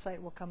Sciences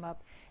website will come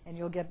up, and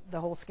you'll get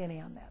the whole skinny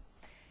on that.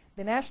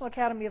 The National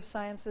Academy of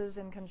Sciences,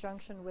 in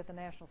conjunction with the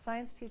National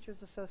Science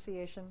Teachers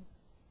Association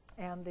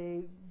and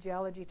the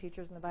geology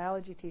teachers and the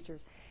biology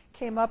teachers,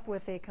 came up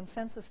with a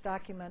consensus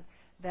document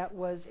that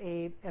was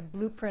a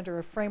blueprint or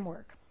a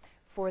framework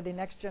for the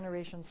next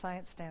generation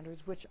science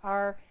standards, which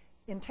are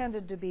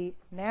intended to be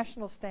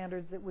national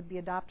standards that would be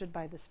adopted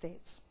by the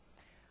states.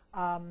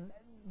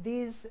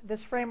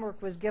 This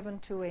framework was given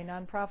to a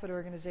nonprofit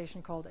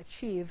organization called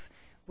Achieve,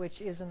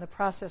 which is in the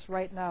process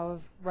right now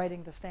of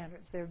writing the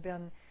standards. There have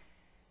been,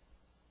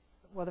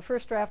 well, the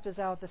first draft is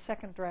out. The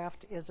second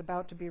draft is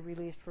about to be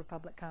released for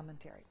public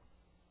commentary.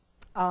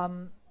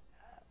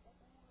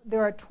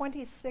 There are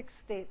 26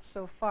 states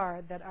so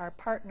far that are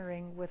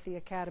partnering with the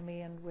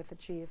Academy and with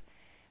Achieve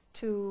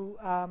to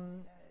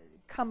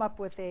come up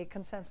with a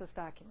consensus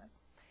document.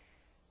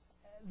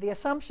 The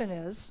assumption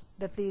is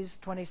that these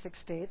 26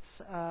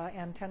 states,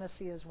 and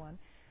Tennessee is one,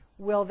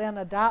 will then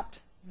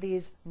adopt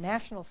these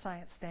national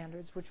science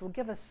standards, which will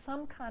give us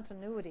some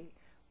continuity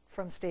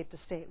from state to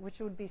state, which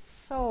would be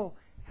so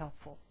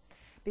helpful.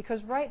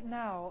 Because right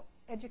now,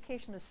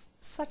 education is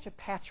such a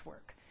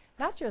patchwork.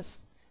 Not just,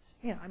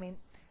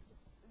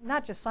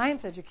 not just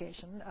science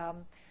education,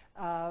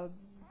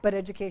 but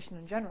education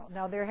in general.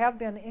 Now, there have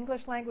been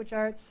English language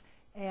arts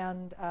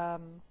and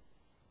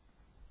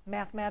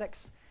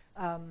mathematics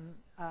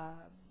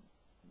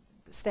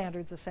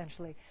standards,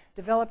 essentially,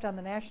 developed on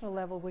the national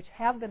level, which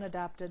have been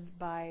adopted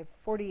by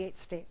 48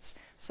 states.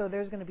 So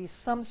there's going to be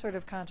some sort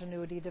of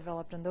continuity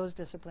developed in those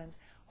disciplines.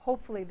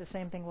 Hopefully the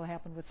same thing will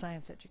happen with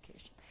science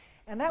education.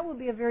 And that will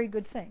be a very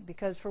good thing,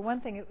 because for one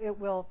thing, it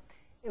will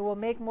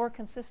make more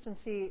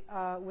consistency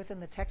within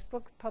the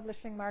textbook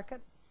publishing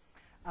market,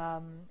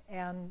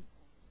 and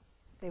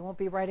they won't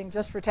be writing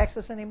just for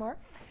Texas anymore.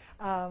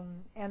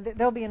 And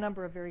there'll be a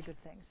number of very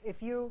good things.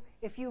 If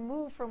you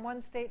move from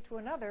one state to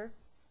another,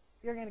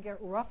 you're going to get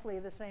roughly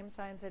the same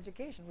science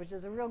education, which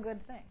is a real good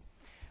thing.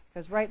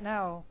 Because right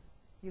now,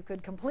 you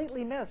could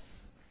completely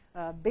miss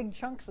big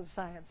chunks of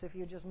science if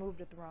you just moved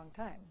at the wrong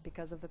time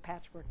because of the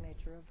patchwork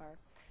nature of our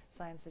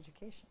science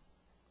education.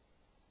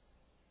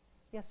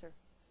 Yes, sir?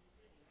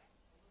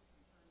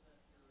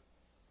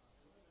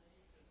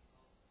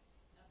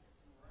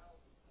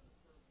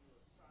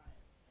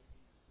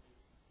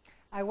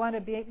 I want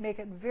to make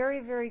it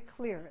very, very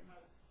clear.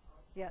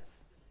 Yes,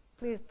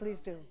 please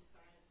do.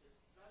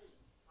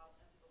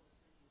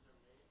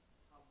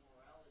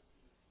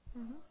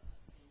 Mm-hmm.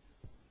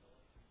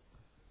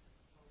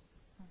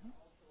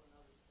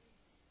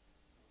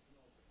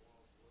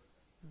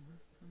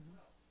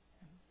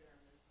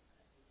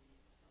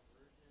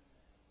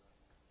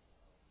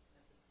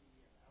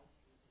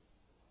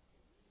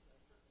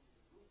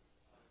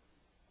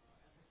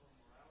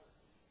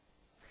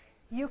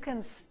 You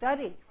can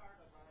study,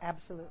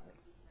 absolutely.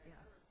 Yeah.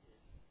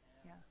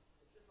 Yeah.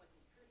 It's just like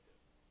nutrition.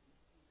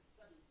 You can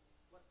study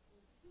what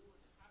foods do and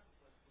the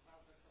consequences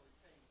without necessarily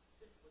saying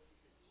this is what you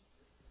should eat,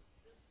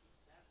 this.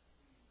 That's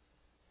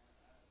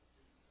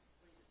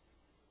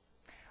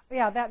the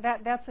Yeah,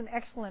 that's an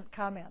excellent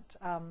comment.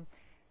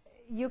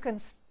 You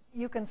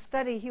can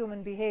study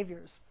human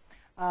behaviors,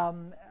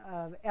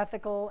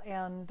 ethical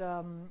and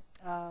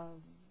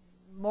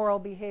moral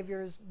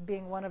behaviors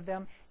being one of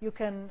them. You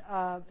can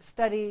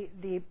study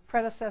the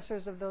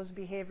predecessors of those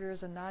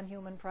behaviors in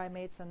non-human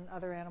primates and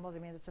other animals. I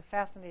mean, it's a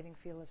fascinating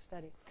field of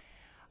study.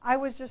 I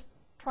was just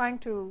trying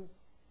to,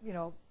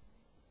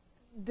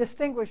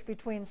 distinguish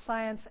between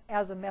science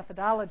as a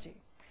methodology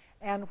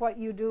and what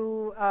you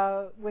do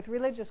with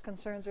religious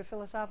concerns or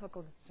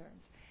philosophical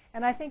concerns.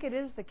 And I think it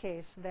is the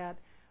case that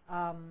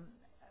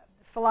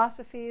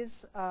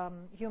philosophies,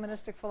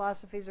 humanistic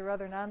philosophies or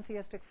other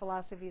non-theistic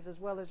philosophies, as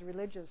well as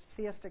religious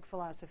theistic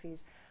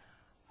philosophies,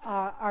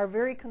 are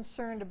very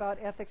concerned about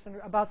ethics and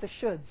about the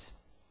shoulds.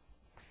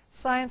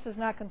 Science is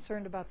not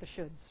concerned about the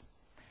shoulds.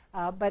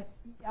 But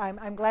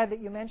I'm glad that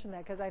you mentioned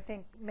that, because I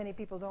think many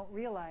people don't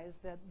realize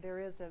that there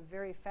is a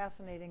very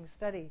fascinating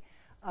study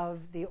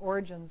of the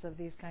origins of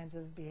these kinds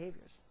of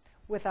behaviors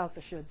without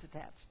the shoulds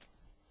attached.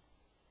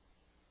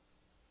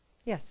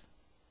 Yes? Is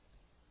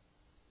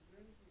there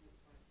anything that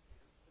science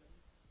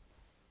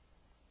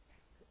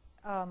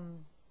can't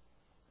study?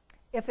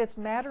 If it's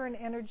matter and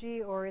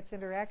energy or its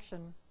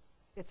interaction,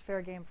 it's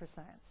fair game for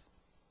science.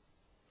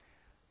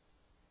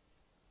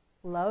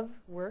 Love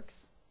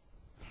works.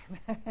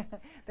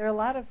 There are a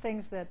lot of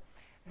things that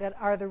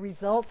are the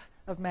result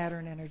of matter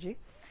and energy.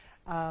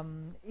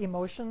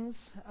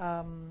 Emotions,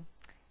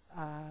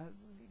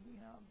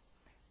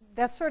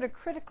 that sort of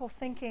critical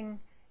thinking.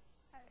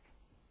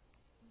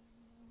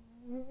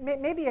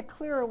 Maybe a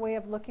clearer way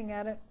of looking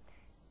at it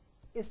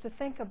is to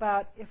think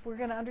about, if we're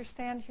going to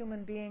understand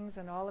human beings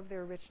and all of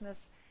their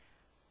richness,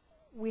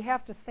 we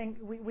have to think.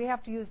 We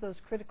have to use those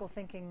critical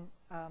thinking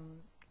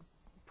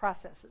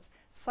processes.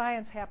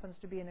 Science happens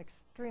to be an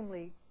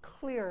extremely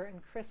clear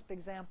and crisp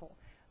example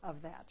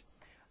of that.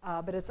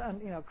 But it's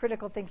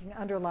critical thinking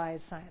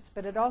underlies science,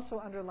 but it also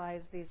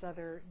underlies these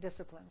other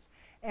disciplines.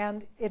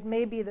 And it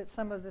may be that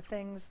some of the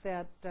things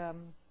that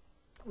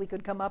we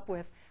could come up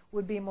with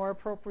would be more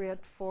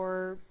appropriate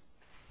for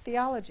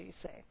theology,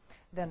 say,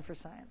 than for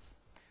science.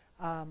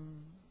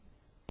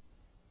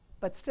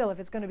 But still, if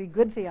it's going to be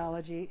good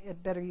theology,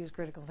 it better use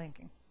critical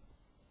thinking.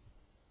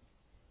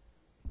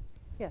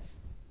 Yes?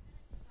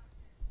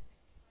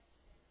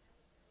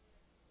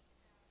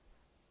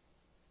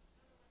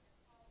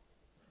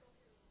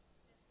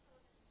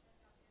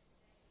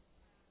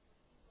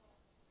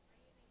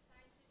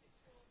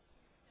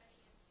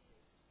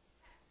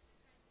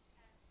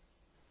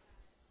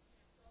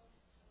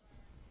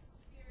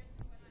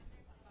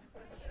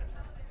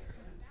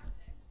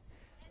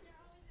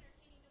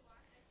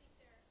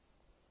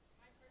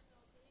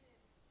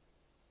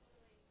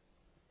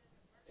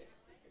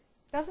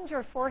 Doesn't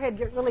your forehead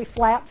get really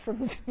flat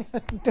from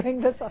doing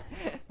this?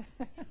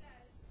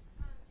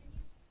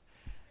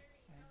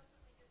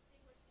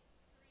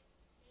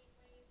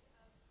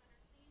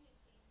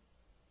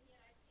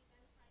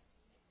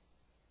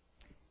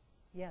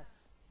 Yes.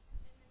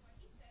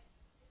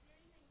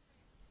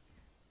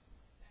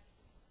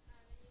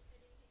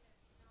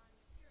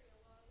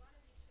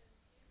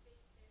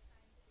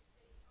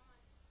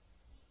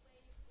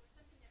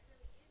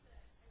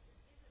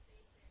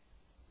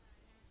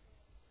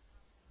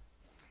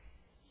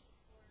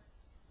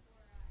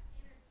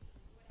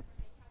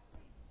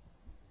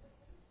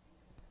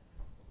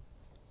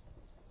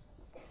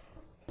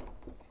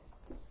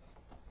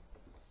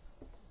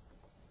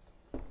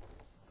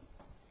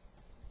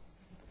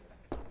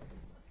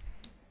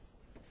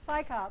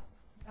 CSICOP,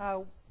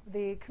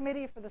 the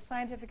Committee for the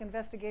Scientific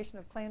Investigation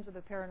of Claims of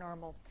the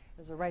Paranormal,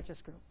 is a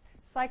righteous group.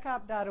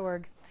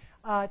 CSICOP.org.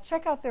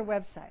 Check out their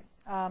website.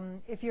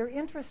 If you're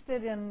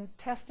interested in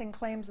testing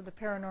claims of the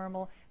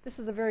paranormal, this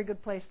is a very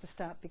good place to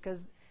start,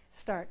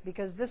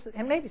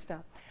 and maybe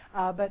stop,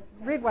 but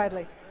read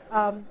widely.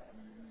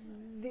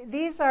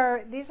 These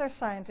are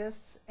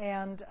scientists,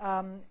 and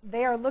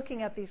they are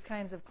looking at these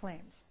kinds of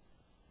claims.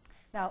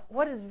 Now,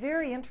 what is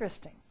very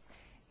interesting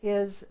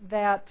is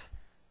that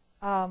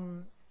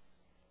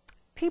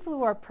people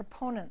who are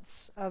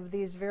proponents of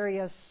these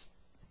various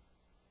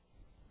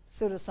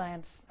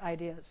pseudoscience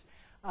ideas,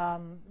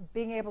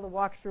 being able to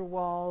walk through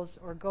walls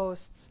or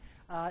ghosts,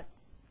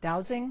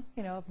 dowsing,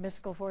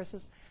 mystical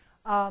forces,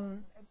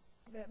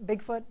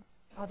 Bigfoot,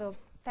 although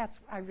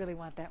I really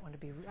want that one to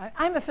be.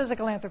 I'm a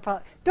physical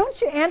anthropologist.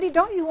 Don't you, Andy?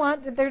 Don't you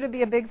want there to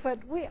be a Bigfoot?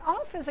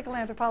 All physical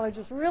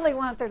anthropologists really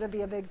want there to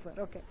be a Bigfoot.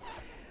 Okay,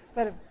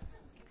 but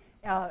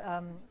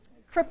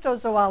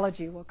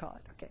cryptozoology, we'll call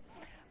it. Okay.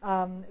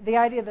 The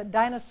idea that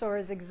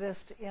dinosaurs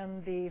exist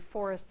in the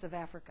forests of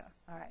Africa.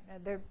 All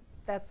right,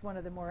 that's one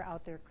of the more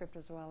out there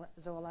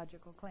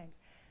cryptozoological claims.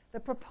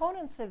 The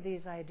proponents of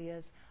these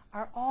ideas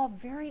are all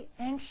very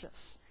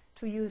anxious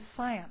to use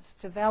science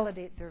to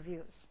validate their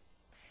views.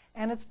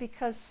 And it's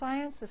because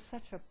science is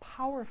such a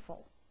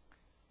powerful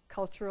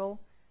cultural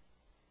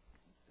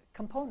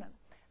component.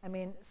 I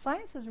mean,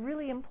 science is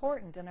really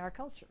important in our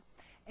culture.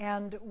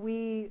 And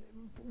we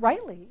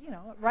rightly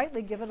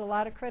give it a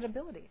lot of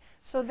credibility.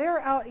 So they're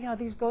out,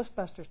 these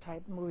Ghostbusters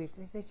type movies,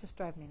 they just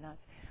drive me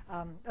nuts.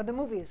 The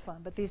movie is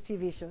fun, but these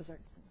TV shows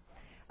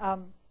are.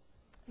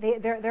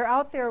 They're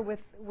out there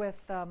with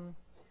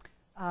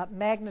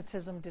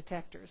magnetism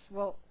detectors.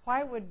 Well,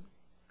 why would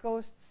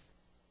ghosts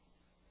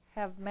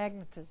have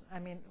magnetism? I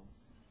mean,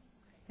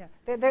 yeah,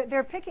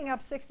 they're picking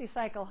up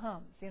 60-cycle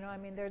hums. I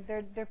mean,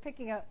 they're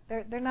picking up.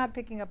 They're not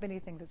picking up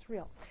anything that's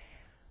real.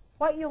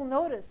 What you'll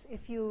notice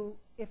if you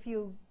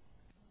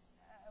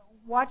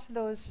watch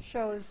those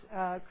shows,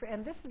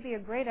 and this would be a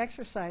great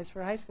exercise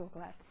for a high school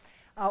class,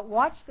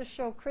 watch the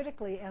show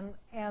critically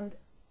and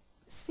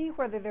see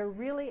whether they're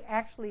really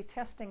actually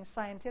testing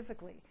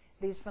scientifically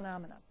these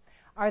phenomena.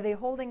 Are they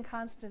holding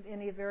constant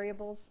any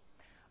variables?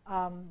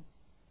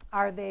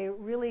 Are they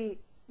really,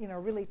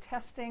 really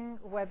testing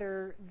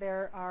whether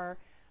there are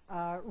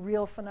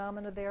real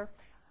phenomena there?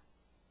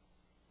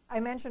 I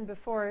mentioned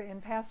before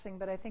in passing,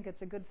 but I think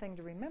it's a good thing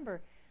to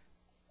remember,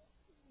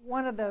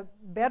 one of the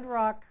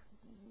bedrock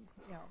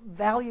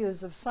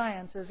values of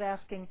science is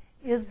asking,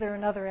 is there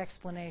another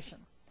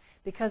explanation?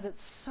 Because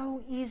it's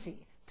so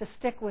easy to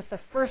stick with the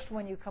first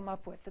one you come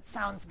up with that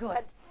sounds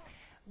good.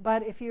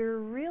 But if you're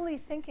really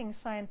thinking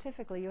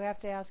scientifically, you have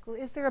to ask, well,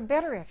 is there a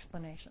better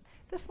explanation?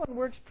 This one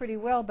works pretty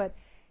well, but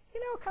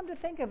come to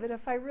think of it,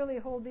 if I really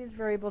hold these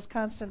variables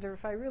constant, or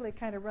if I really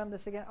kind of run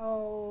this again,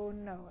 oh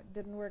no, it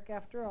didn't work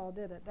after all,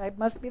 did it? It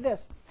must be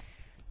this.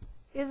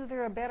 Is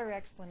there a better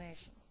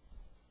explanation?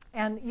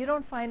 And you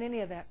don't find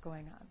any of that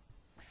going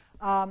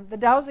on. The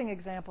dowsing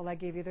example I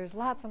gave you, there's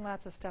lots and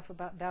lots of stuff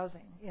about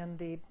dowsing in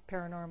the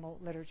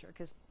paranormal literature,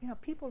 because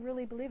people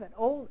really believe it.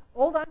 Old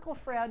Uncle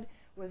Fred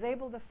was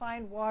able to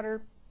find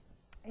water.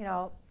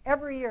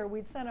 Every year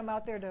we'd send him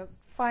out there to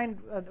find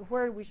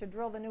where we should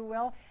drill the new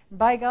well.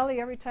 By golly,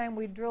 every time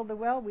we drilled the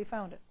well, we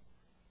found it.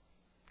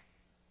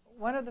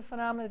 One of the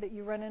phenomena that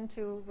you run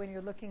into when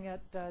you're looking at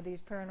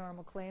these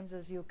paranormal claims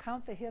is you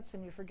count the hits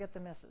and you forget the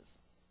misses.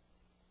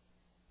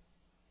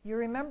 You're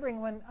remembering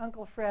when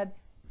Uncle Fred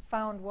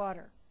found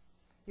water.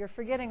 You're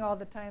forgetting all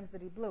the times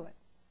that he blew it.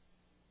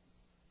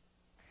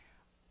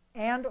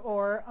 And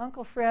or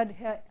Uncle Fred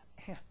had...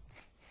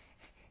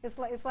 It's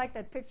like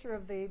that picture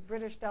of the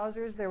British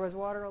dowsers. There was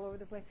water all over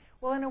the place.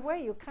 Well, in a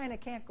way, you kind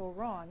of can't go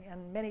wrong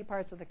in many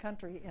parts of the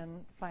country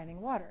in finding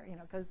water,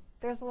 because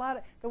there's a lot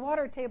of... The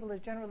water table is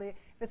generally... If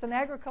it's an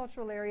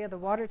agricultural area, the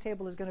water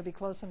table is going to be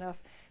close enough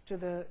to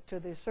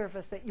the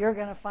surface that you're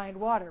going to find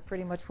water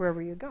pretty much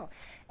wherever you go.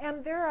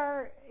 And there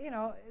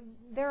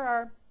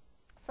are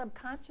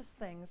subconscious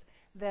things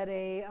that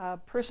a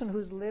person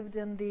who's lived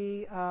in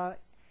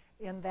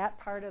that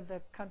part of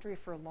the country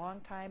for a long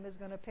time is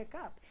going to pick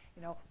up.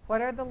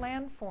 What are the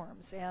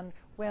landforms? And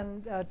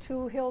when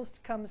two hills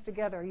comes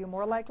together, are you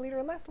more likely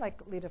or less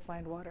likely to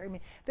find water? I mean,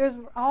 there's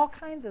all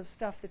kinds of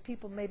stuff that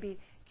people may be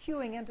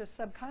cueing into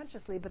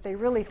subconsciously, but they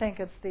really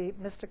think it's the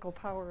mystical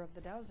power of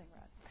the dowsing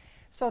rod.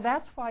 So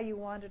that's why you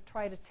want to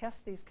try to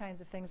test these kinds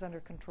of things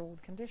under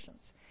controlled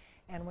conditions.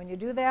 And when you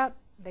do that,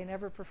 they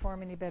never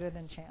perform any better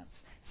than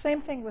chance.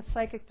 Same thing with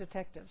psychic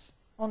detectives,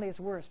 only it's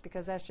worse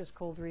because that's just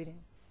cold reading.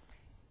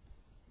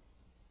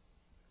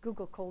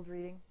 Google cold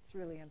reading. It's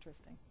really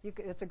interesting.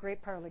 It's a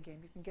great parlor game.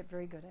 You can get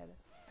very good at it.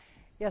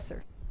 Yes,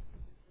 sir.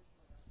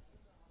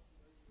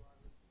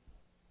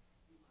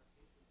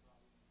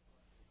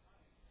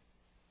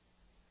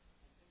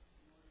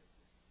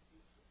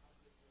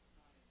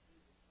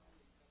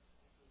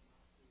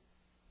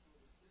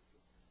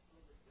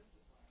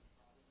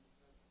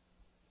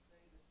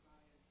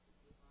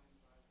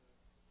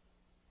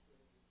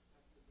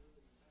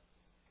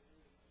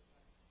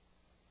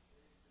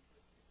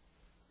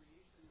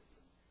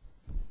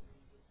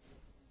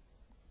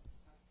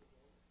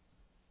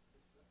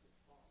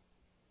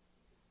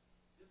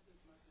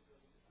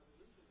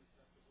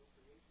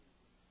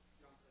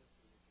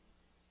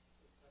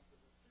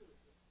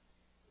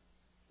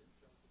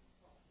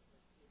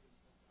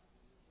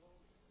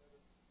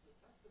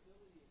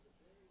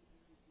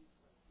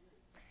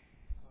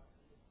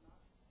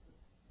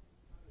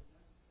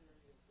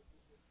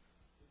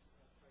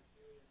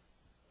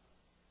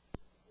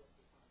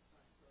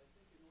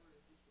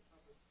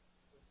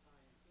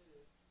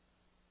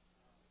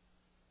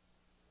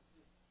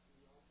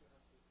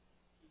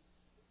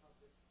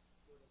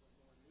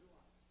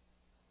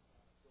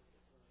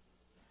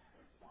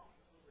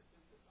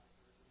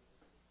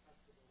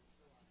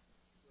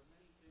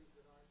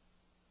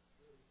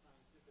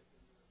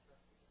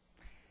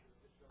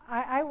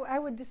 I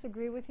would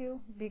disagree with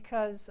you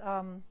because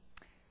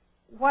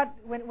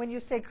when you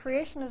say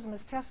creationism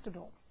is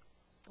testable,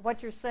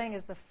 what you're saying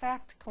is the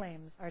fact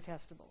claims are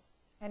testable.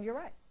 And you're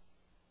right.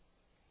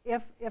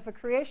 If a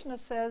creationist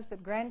says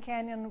that Grand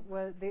Canyon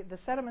was, the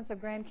sediments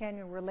of Grand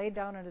Canyon were laid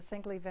down in a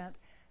single event,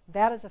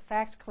 that is a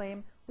fact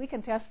claim. We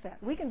can test that.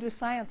 We can do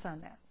science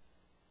on that.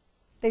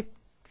 They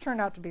turn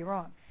out to be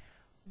wrong.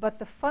 But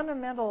the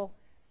fundamental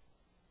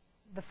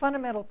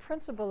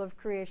principle of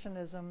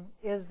creationism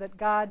is that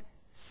God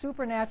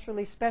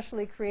supernaturally,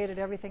 specially created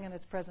everything in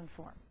its present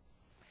form.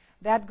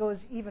 That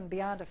goes even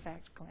beyond a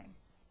fact claim.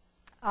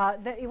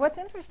 What's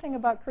interesting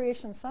about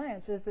creation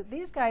science is that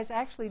these guys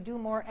actually do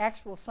more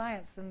actual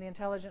science than the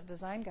intelligent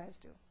design guys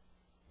do.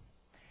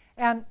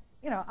 And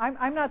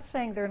I'm not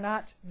saying they're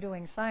not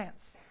doing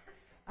science.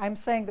 I'm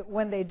saying that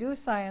when they do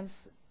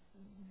science,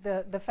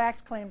 the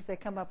fact claims they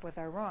come up with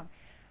are wrong.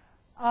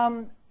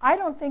 I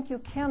don't think you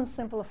can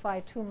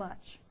simplify too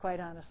much, quite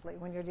honestly,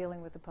 when you're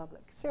dealing with the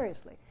public.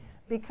 Seriously,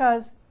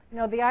 because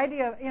the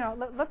idea,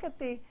 look at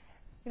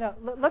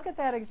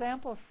that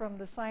example from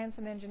the science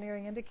and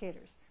engineering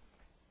indicators.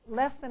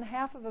 Less than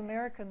half of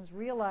Americans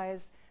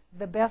realized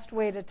the best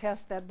way to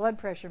test that blood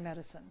pressure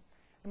medicine.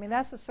 I mean,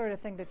 that's the sort of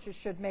thing that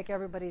should make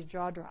everybody's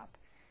jaw drop.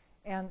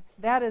 And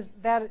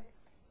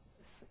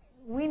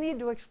we need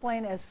to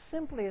explain as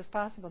simply as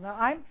possible. Now,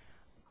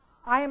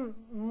 I'm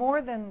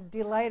more than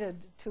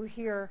delighted to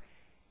hear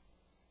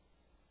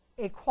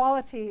a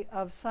quality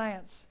of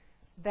science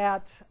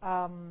that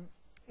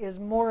is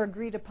more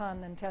agreed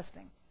upon than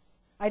testing.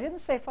 I didn't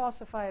say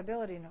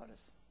falsifiability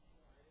notice.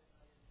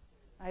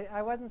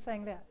 I wasn't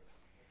saying that.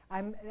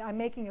 I'm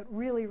making it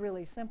really,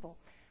 really simple.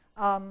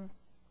 I'm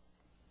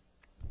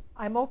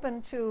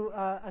open to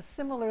a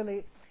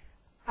similarly,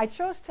 I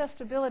chose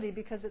testability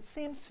because it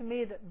seems to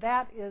me that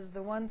that is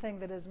the one thing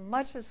that, as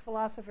much as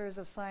philosophers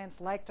of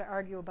science like to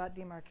argue about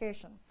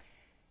demarcation,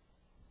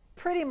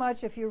 pretty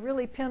much if you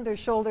really pinned their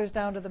shoulders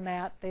down to the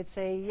mat, they'd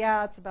say,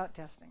 yeah, it's about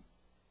testing.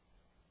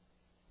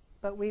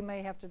 But we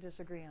may have to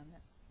disagree on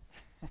that.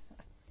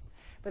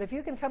 But if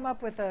you can come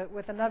up with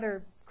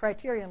another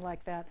criterion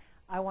like that,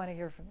 I want to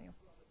hear from you.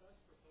 Well, the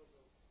best proposal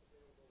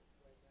available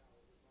right now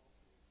is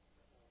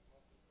a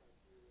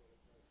multi-criteria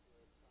approach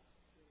where it's not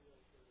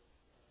single sort of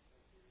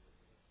criteria,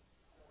 but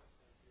a set of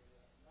criteria,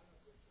 none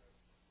of which are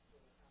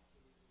sort of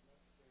absolutely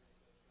necessary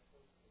as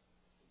opposed to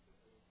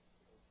considering.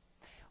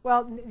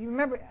 Well, you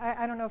remember,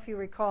 I don't know if you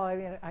recall, I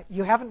mean,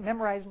 you haven't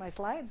memorized my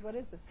slides? What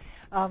is this?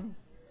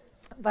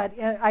 But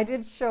I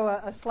did show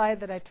a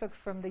slide that I took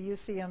from the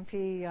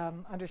UCMP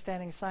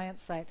Understanding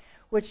Science site,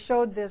 which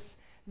showed this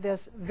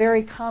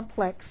very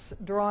complex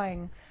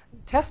drawing.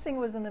 Testing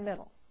was in the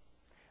middle.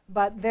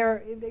 But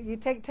there, you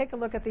take a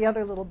look at the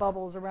other little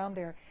bubbles around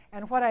there.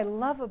 And what I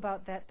love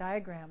about that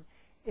diagram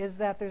is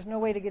that there's no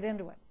way to get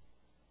into it.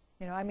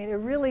 You know, I mean, it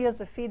really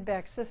is a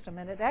feedback system,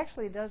 and it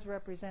actually does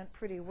represent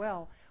pretty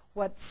well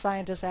what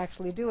scientists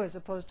actually do, as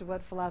opposed to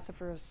what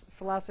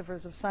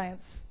philosophers of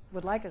science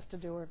would like us to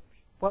do, or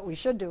what we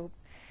should do.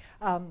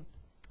 You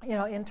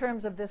know, in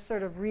terms of this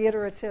sort of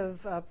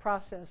reiterative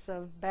process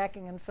of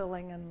backing and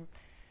filling, and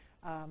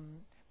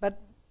but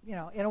you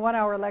know, in a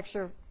 1-hour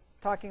lecture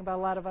talking about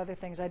a lot of other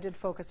things, I did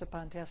focus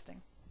upon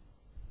testing.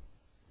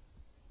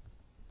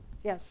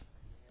 Yes.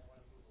 I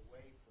want to move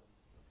away from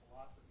the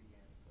philosophy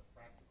and the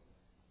practical.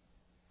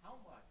 How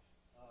much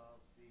of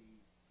the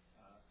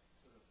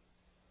sort of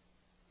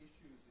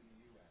issues in the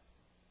U.S.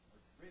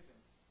 are driven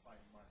by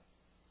money?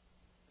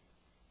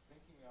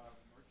 Thinking of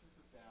Merchants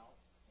of Doubt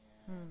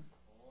and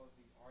all of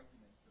the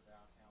arguments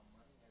about how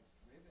money has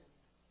driven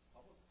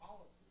public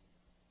policy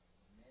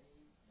in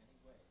many, many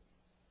ways.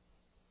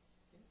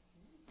 Can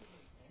you give me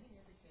any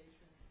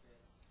indication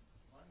that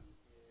money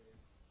is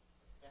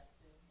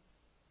affecting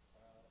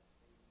the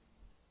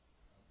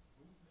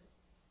movement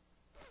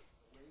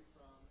away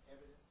from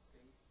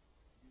evidence-based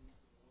views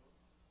of the world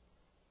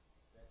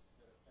that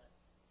affect?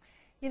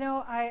 You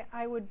know,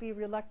 I would be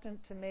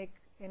reluctant to make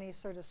any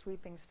sort of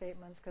sweeping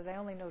statements because I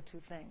only know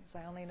two things.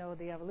 I only know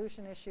the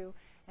evolution issue,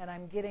 and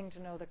I'm getting to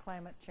know the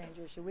climate change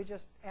issue. We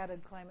just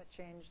added climate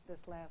change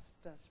this last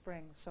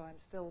spring, so I'm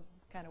still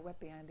kind of wet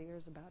behind the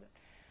ears about it.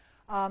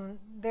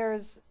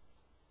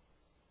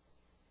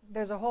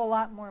 There's a whole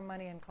lot more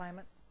money in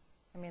climate.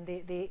 I mean,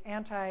 the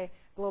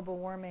anti-global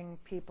warming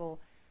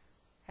people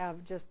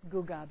have just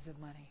goo-gobs of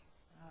money.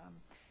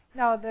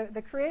 Now,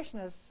 the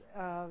creationists,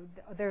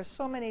 there's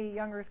so many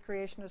young Earth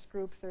creationist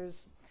groups.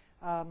 There's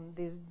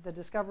the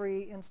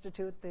Discovery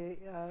Institute, the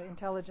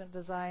Intelligent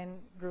Design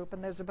Group,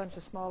 and there's a bunch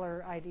of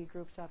smaller ID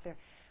groups out there.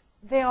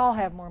 They all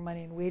have more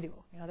money than we do.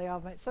 You know, they all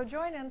have money. So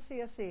join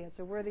NCSC. It's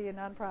a worthy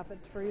nonprofit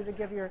for you to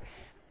give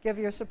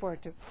your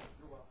support to.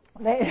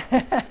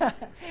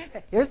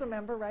 Here's a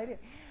member right here.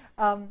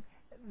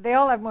 They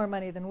all have more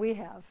money than we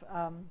have,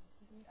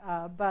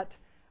 but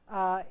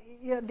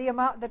you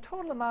know, the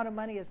total amount of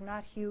money is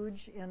not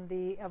huge in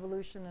the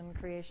evolution and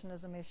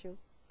creationism issue.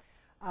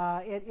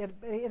 But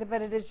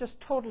it is just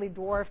totally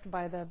dwarfed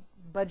by the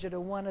budget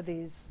of one of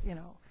these, you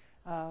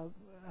know,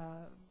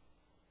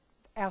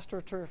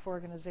 astroturf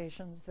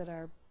organizations that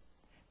are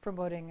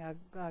promoting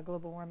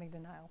global warming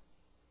denial.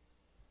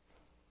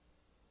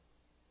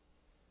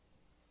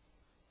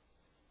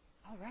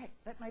 All right,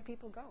 let my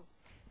people go.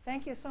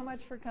 Thank you so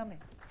much for coming.